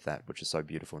example with that, which is so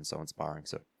beautiful and so inspiring.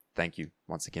 So thank you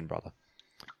once again, brother.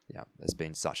 Yeah, it's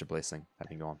been such a blessing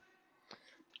having you on.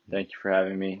 Thank you for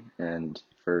having me, and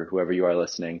for whoever you are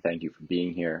listening, thank you for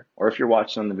being here. Or if you're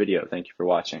watching on the video, thank you for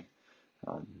watching.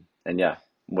 And yeah,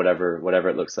 whatever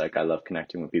it looks like, I love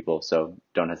connecting with people. So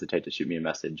don't hesitate to shoot me a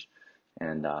message,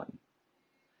 and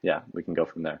yeah, we can go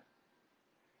from there.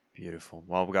 Beautiful.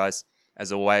 Well, guys,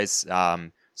 as always,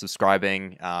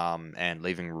 subscribing and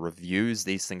leaving reviews,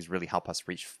 these things really help us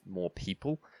reach more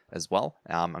people as well.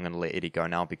 I'm going to let Eddie go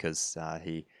now because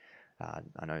I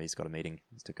know he's got a meeting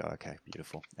to go. Okay,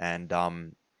 beautiful. And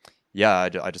yeah,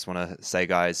 I just want to say,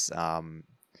 guys,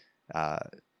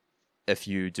 if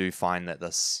you do find that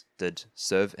this did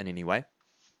serve in any way,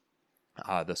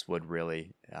 this would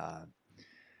really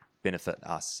benefit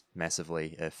us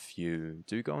massively if you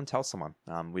do go and tell someone.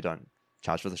 We don't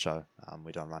charge for the show.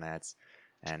 We don't run ads.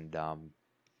 And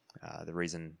the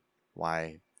reason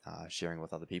why sharing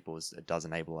with other people is it does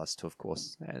enable us to, of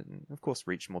course,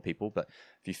 reach more people. But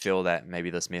if you feel that maybe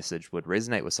this message would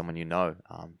resonate with someone you know,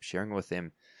 sharing it with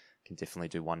them can definitely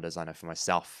do wonders. I know for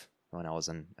myself, when I was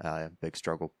in a big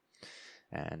struggle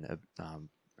and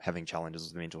having challenges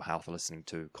with mental health, listening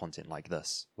to content like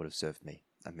this would have served me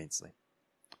immensely.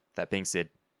 That being said,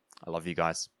 I love you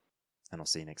guys, and I'll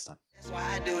see you next time. That's why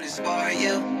I do this for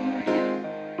you.